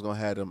 And then I was gonna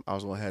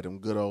have them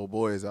good old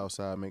boys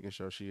outside making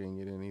sure she didn't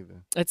get in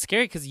either. It's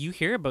scary because you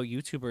hear about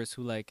YouTubers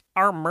who like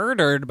are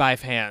murdered by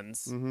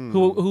fans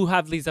who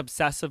have these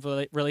obsessive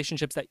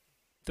relationships that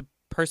the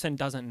person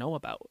doesn't know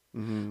about.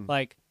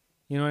 Like,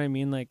 you know what I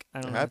mean? Like,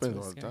 I don't know. It happens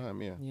really all the scary.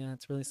 time, yeah. Yeah,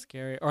 it's really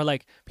scary. Or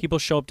like people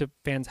show up to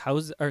fans'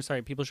 houses,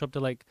 people show up to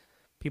like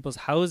people's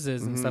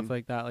houses and stuff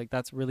like that. Like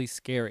that's really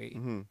scary.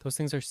 Those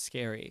things are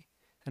scary,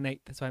 and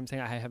that's why I'm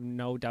saying I have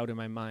no doubt in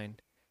my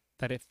mind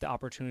that if the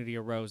opportunity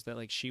arose that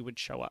like she would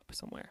show up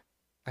somewhere.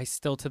 I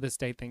still to this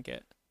day think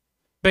it.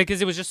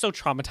 Because it was just so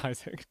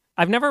traumatizing.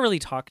 I've never really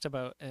talked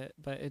about it,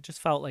 but it just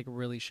felt like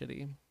really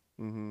shitty.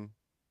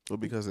 Well,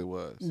 because it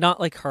was. Not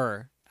like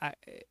her.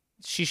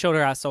 She showed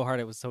her ass so hard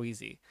it was so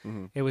easy.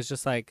 It was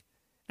just like,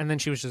 and then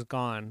she was just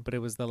gone. But it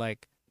was the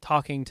like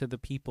talking to the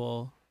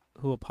people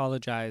who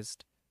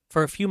apologized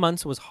for a few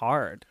months was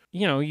hard.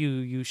 You know,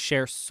 you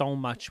share so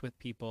much with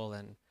people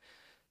and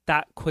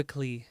that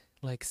quickly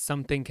like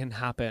something can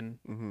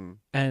happen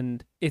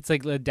and it's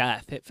like a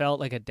death. It felt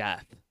like a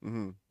death.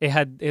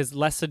 It is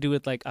less to do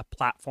with like a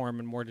platform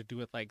and more to do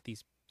with like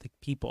these like,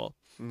 people.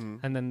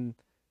 And then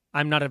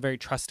I'm not a very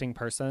trusting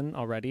person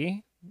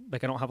already.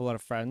 Like I don't have a lot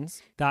of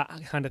friends. That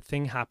kind of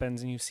thing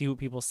happens and you see what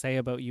people say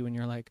about you and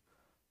you're like,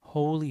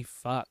 holy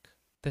fuck,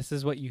 this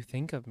is what you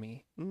think of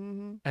me.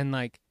 And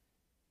like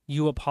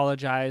you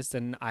apologized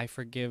and I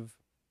forgive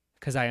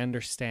because I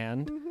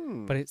understand.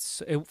 But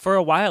for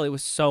a while it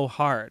was so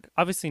hard.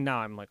 Obviously now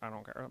I'm like, I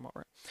don't care, I'm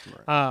over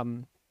it.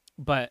 Right.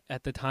 But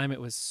at the time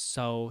it was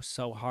so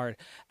hard.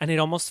 And it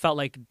almost felt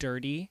like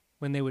dirty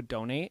when they would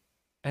donate.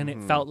 And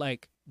it felt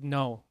like,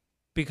 no,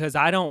 because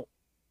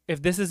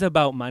if this is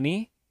about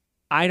money,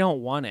 I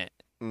don't want it.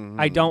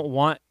 I don't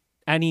want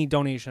any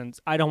donations.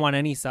 I don't want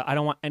any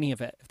of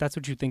it. If that's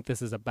what you think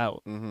this is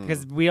about.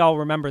 Because we all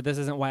remember this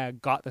isn't why I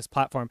got this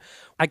platform.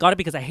 I got it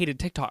because I hated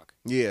TikTok.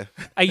 Yeah.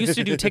 I used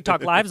to do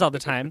TikTok lives all the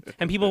time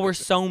and people were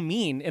so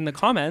mean in the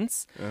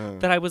comments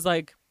that I was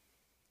like,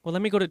 well,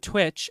 let me go to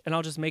Twitch and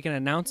I'll just make an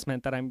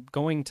announcement that I'm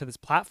going to this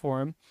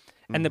platform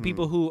and the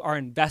people who are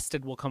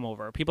invested will come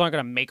over. People aren't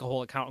going to make a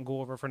whole account and go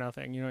over for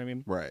nothing. You know what I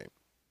mean? Right.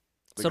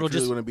 So it'll if you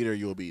just want to be there,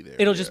 you'll be there.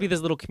 It'll just be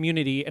this little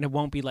community, and it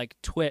won't be like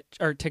Twitch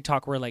or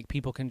TikTok where like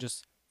people can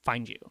just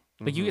find you.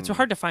 Like it's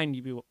hard to find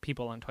you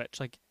people on Twitch.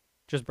 Like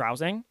just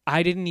browsing.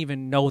 I didn't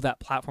even know that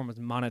platform was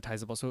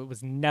monetizable, so it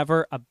was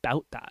never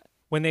about that.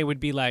 When they would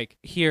be like,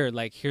 here,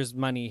 like here's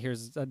money,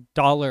 here's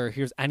 $1,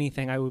 here's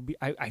anything,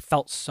 I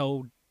felt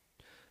so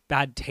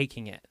bad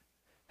taking it.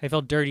 I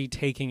felt dirty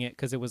taking it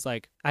because it was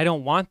like, I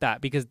don't want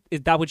that because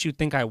is that what you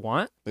think I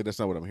want? Like, that's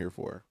not what I'm here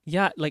for.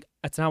 Yeah, like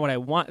that's not what I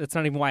want. That's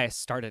not even why I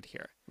started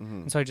here.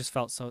 And so I just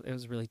felt it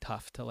was really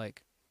tough to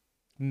like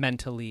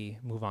mentally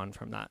move on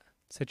from that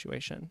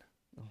situation.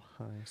 Oh,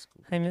 hi,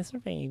 school. Hi,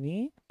 Mr.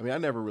 Baby. I mean, I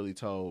never really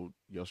told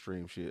your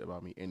stream shit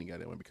about me any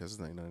goddamn way because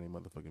it's ain't none of their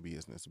motherfucking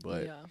business.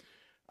 But yeah.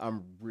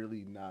 I'm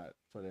really not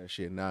for that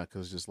shit now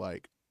because just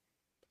like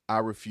I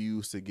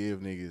refuse to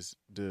give niggas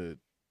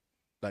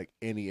like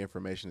any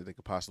information that they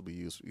could possibly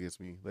use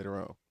against me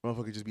later on.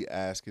 Motherfucker just be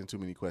asking too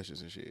many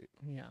questions and shit.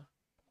 Yeah.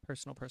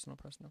 Personal.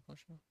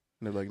 And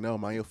they're like, no,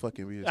 mind your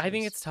fucking business. I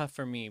think it's tough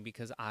for me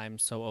because I'm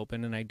so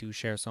open and I do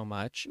share so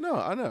much. No,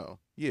 I know.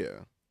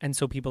 Yeah. And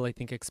so people, I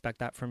think, expect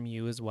that from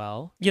you as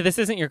well. Yeah, this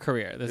isn't your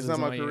career. It's not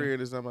my career.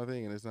 It's not my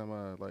thing. And it's not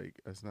my,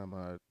 it's not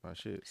my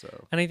shit.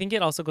 So. And I think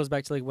it also goes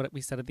back to, like, what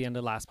we said at the end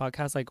of the last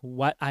podcast. Like,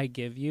 what I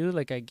give you,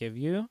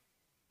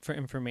 for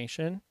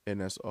information.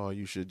 And that's all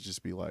you should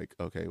just be like,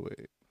 okay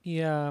with.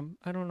 Yeah,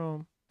 I don't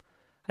know.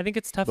 I think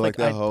it's tough. But like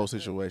that whole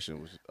situation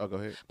was. Oh, go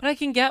ahead. But I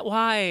can get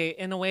why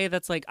in a way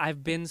that's like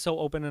I've been so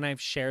open and I've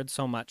shared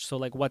so much. So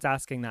like, what's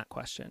asking that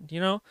question?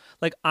 You know,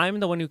 like I'm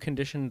the one who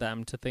conditioned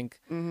them to think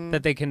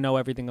that they can know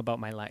everything about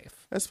my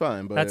life. That's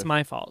fine, but that's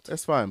my fault.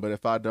 That's fine, but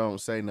if I don't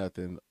say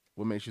nothing,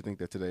 what makes you think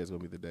that today is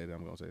gonna be the day that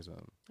I'm gonna say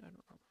something? I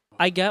don't know.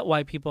 I get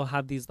why people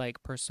have these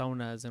like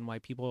personas and why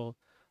people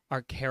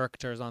are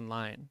characters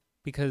online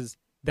because.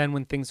 Then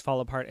when things fall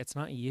apart, it's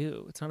not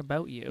you. It's not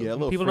about you. Yeah,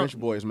 little French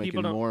boy is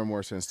making more and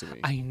more sense to me.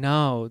 I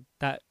know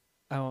that,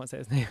 I won't say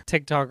his name,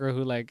 TikToker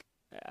who like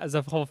as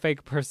a whole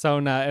fake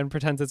persona and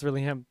pretends it's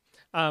really him.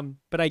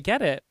 But I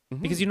get it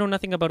because you know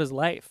nothing about his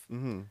life.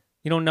 Mm-hmm.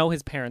 You don't know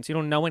his parents. You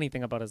don't know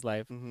anything about his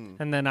life. Mm-hmm.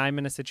 And then I'm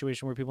in a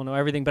situation where people know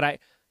everything. But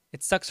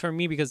it sucks for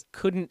me because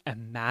couldn't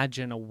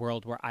imagine a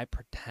world where I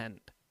pretend.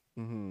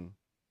 Mm-hmm.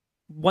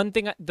 One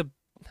thing,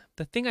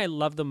 the thing I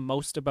love the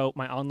most about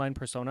my online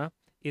persona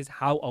is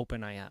how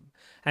open I am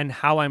and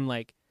how I'm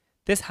like,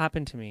 this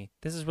happened to me.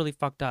 This is really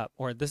fucked up,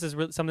 or this is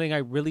something I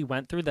really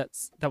went through that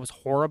was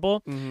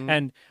horrible,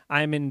 and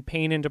I'm in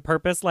pain into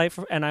purpose life,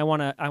 and I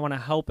wanna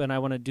help and I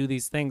wanna do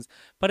these things.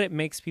 But it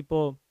makes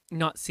people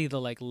not see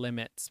the like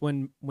limits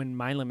when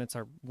my limits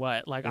are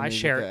what, like, And I then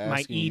share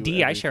my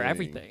ED, I share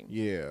everything.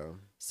 Yeah.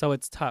 So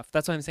it's tough.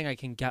 That's why I'm saying I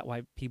can get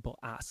why people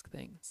ask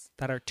things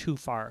that are too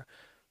far.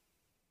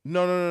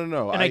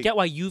 No. And I get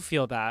why you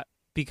feel that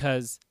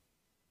because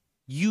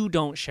you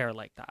don't share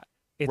like that.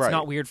 It's Right.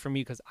 not weird for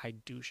me because I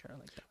do share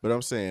like that. But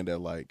I'm saying that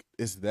like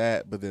it's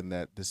that, but then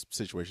that this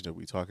situation that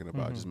we're talking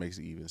about just makes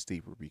it even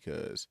steeper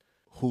because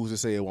who's to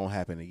say it won't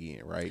happen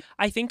again, right?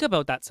 I think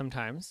about that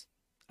sometimes.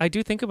 I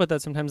do think about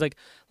that sometimes.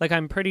 Like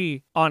I'm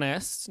pretty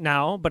honest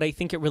now, but I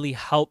think it really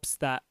helps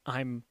that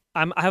I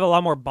have a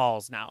lot more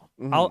balls now.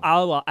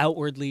 I'll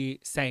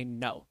outwardly say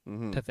no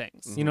to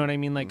things. You know what I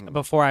mean? Like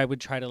before I would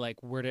try to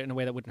like word it in a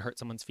way that wouldn't hurt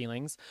someone's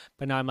feelings,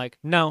 but now I'm like,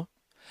 no.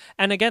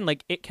 And again,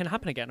 like it can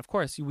happen again. Of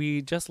course,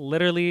 we just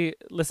literally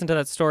listened to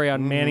that story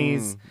on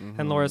Manny's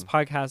and Laura's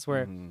podcast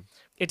where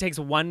it takes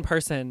one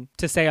person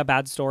to say a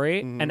bad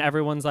story and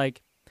everyone's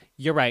like,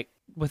 you're right,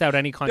 without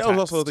any context. That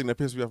was also the thing that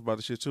pissed me off about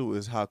the shit too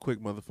is how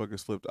quick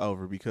motherfuckers flipped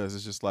over because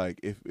it's just like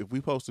if we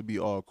supposed to be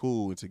all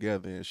cool and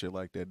together and shit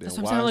like that, then That's what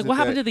I'm why saying. is Like, it what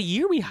happened that- to the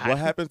year we had? What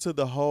happened to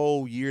the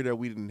whole year that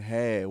we didn't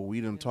have? We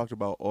didn't talked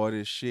about all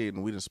this shit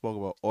and we didn't spoke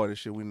about all this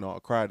shit. We didn't all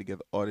cried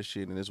together, all this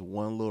shit, and this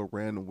one little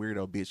random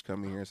weirdo bitch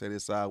come in here and say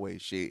this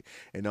sideways shit,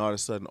 and all of a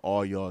sudden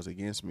all y'all's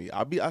against me.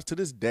 To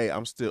this day,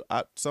 I'm still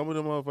some of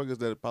them motherfuckers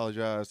that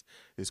apologize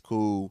is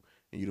cool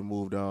and you done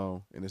moved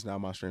on and it's not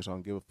my strength, so I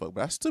don't give a fuck.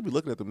 But I still be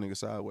looking at them niggas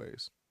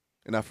sideways.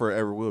 And I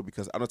forever will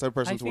because I'm the type of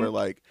person to where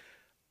like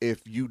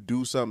if you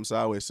do something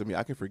sideways to me,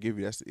 I can forgive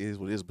you. That is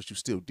what it is. But you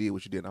still did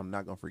what you did. I'm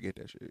not gonna forget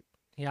that shit.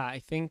 Yeah, I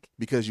think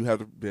because you have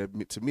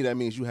to me that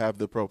means you have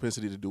the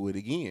propensity to do it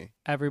again.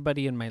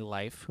 Everybody in my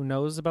life who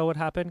knows about what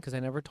happened, because I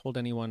never told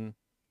anyone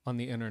on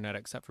the internet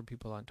except for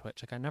people on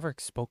Twitch. Like I never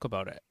spoke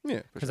about it.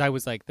 Yeah, because I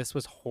was like, this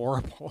was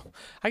horrible.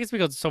 I can speak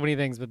about so many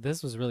things, but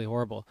this was really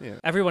horrible. Yeah.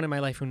 Everyone in my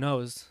life who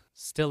knows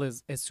still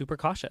is super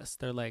cautious.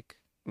 They're like,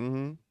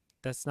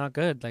 that's not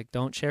good. Like,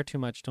 don't share too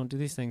much. Don't do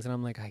these things. And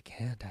I'm like, I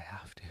can't. I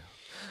have to.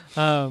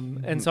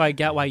 And so I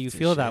get why you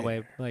feel that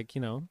way. Like,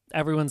 you know,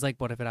 everyone's like,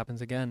 what if it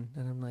happens again?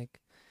 And I'm like,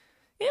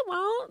 it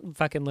won't.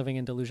 Fucking living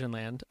in delusion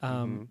land.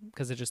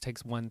 Because it just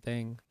takes one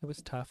thing. It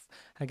was tough.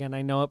 Again,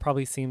 I know it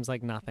probably seems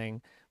like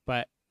nothing,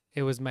 but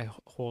it was my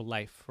whole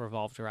life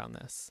revolved around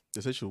this.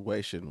 The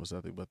situation was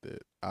nothing, but the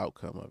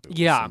outcome of it was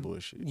Yeah. some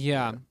bullshit.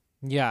 Yeah.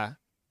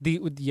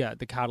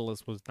 The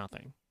catalyst was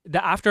nothing.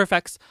 The after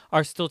effects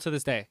are still to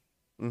this day.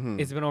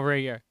 It's been over a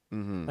year.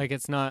 Like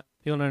it's not,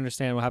 people don't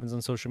understand what happens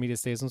on social media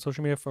stays on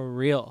social media for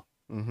real.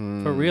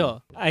 For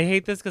real. I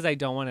hate this because I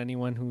don't want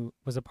anyone who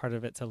was a part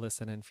of it to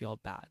listen and feel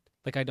bad.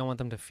 Like I don't want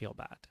them to feel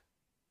bad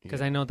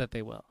because I know that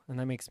they will. And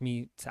that makes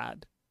me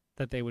sad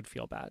that they would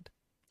feel bad.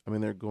 I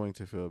mean, they're going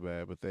to feel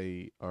bad, but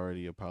they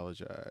already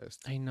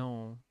apologized. I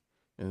know.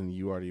 And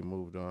you already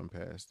moved on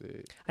past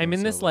it. I'm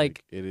in this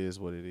like it is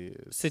what it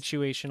is.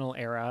 Situational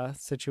era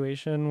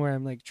situation where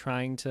I'm like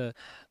trying to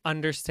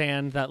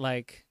understand that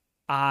like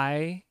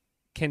I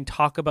can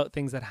talk about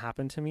things that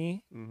happen to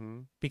me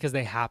because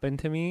they happen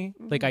to me.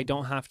 Like I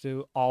don't have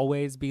to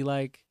always be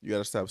like, you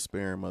gotta stop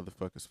sparing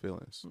motherfuckers'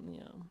 feelings.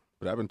 Yeah.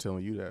 But I've been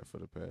telling you that for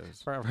the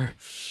past forever.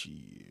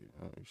 Shit.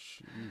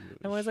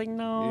 I was like,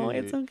 no,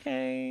 it's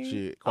okay.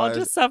 Shit. I'll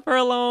just suffer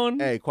alone.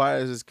 Hey,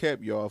 quiet as it's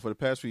kept, y'all. For the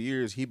past few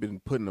years, he been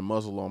putting a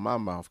muzzle on my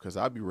mouth because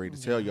I'll be ready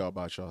to tell y'all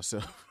about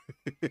yourself.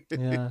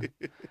 Yeah.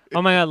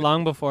 Oh my God,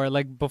 long before,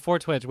 like before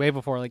Twitch, way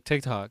before, like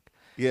TikTok.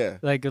 Yeah.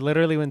 Like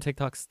literally when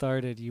TikTok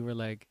started, you were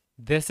like,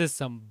 this is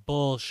some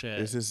bullshit.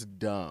 This is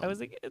dumb. I was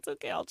like, it's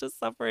okay. I'll just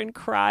suffer and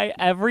cry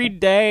every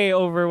day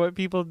over what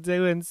people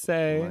do and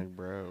say. Like,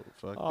 bro,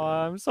 fuck that.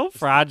 I'm so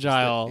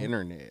fragile. It's the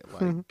internet.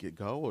 Like, get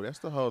go. That's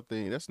the whole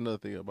thing. That's another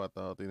thing about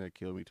the whole thing that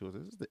killed me too.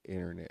 This is the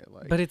internet.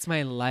 Like, but it's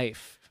my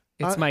life.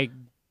 It's my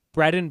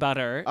bread and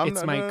butter.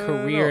 It's my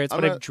career. It's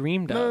what I've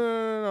dreamed of.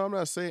 No. I'm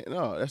not saying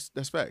no.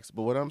 That's facts.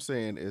 But what I'm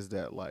saying is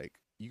that like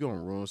you gonna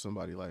ruin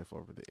somebody's life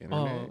over the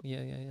internet. Oh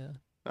yeah.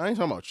 I ain't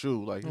talking about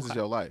you. Like, this is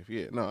your life.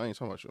 Yeah. No, I ain't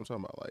talking about you. I'm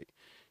talking about, like,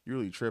 you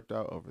really tripped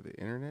out over the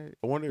internet.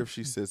 I wonder if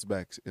she sits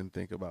back and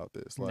think about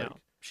this. Like, no,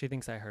 she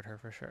thinks I hurt her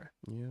for sure.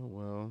 Yeah,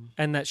 well.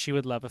 And that she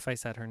would love if I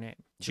said her name.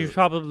 She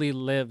probably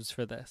lives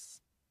for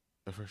this.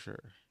 For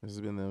sure. This has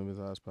been the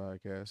Emmizzie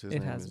podcast. His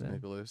name is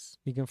Nicholas.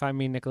 You can find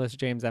me, Nicholas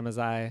James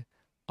Emmizzie,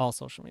 all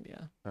social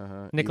media.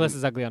 Nicholas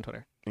is ugly on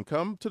Twitter. And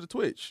come to the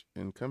Twitch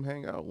and come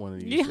hang out one of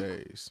these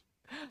days.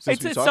 since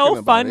It's we're so talking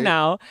about fun it.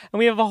 now, and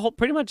we have a whole,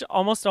 pretty much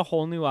almost a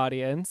whole new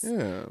audience,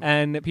 Yeah.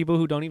 and people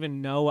who don't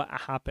even know what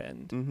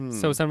happened. Mm-hmm.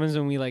 So sometimes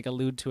when we like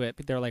allude to it,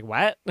 they're like,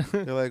 "What?"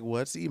 They're like,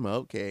 "What's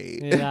emote?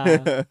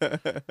 Yeah.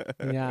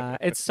 Yeah,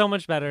 it's so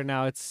much better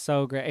now. It's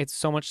so great. It's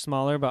so much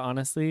smaller, but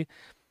honestly,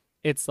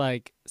 it's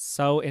like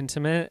so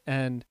intimate,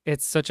 and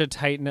it's such a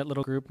tight-knit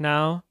little group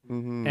now.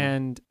 Mm-hmm.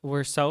 And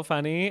we're so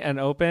funny and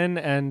open,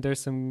 and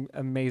there's some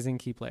amazing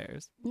key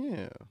players.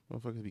 Yeah,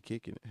 motherfuckers be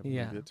kicking it, having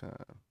Yeah. a good time,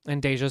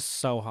 And Deja's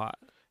so hot.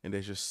 and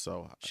they're just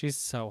so hot. She's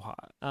so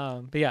hot.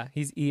 But yeah,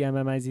 he's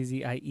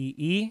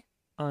EMMIZZIEE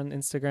on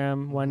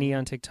Instagram, 1E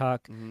on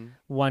TikTok,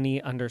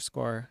 1E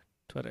 _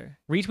 Twitter.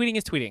 Retweeting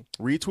is tweeting.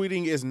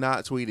 Retweeting is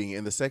not tweeting,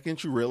 and the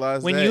second you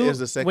realize When that you- is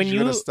the second when you're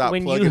gonna you- stop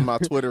when plugging you- my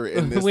Twitter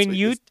in this, when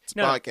you this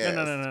podcast.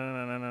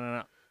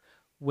 No.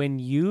 When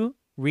you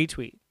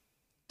retweet,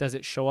 does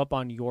it show up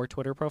on your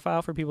Twitter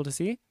profile for people to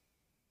see?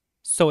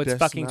 So it's That's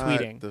fucking not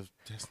tweeting.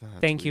 that's not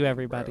Thank you, tweeting, bro.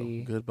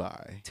 everybody.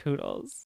 Goodbye. Toodles.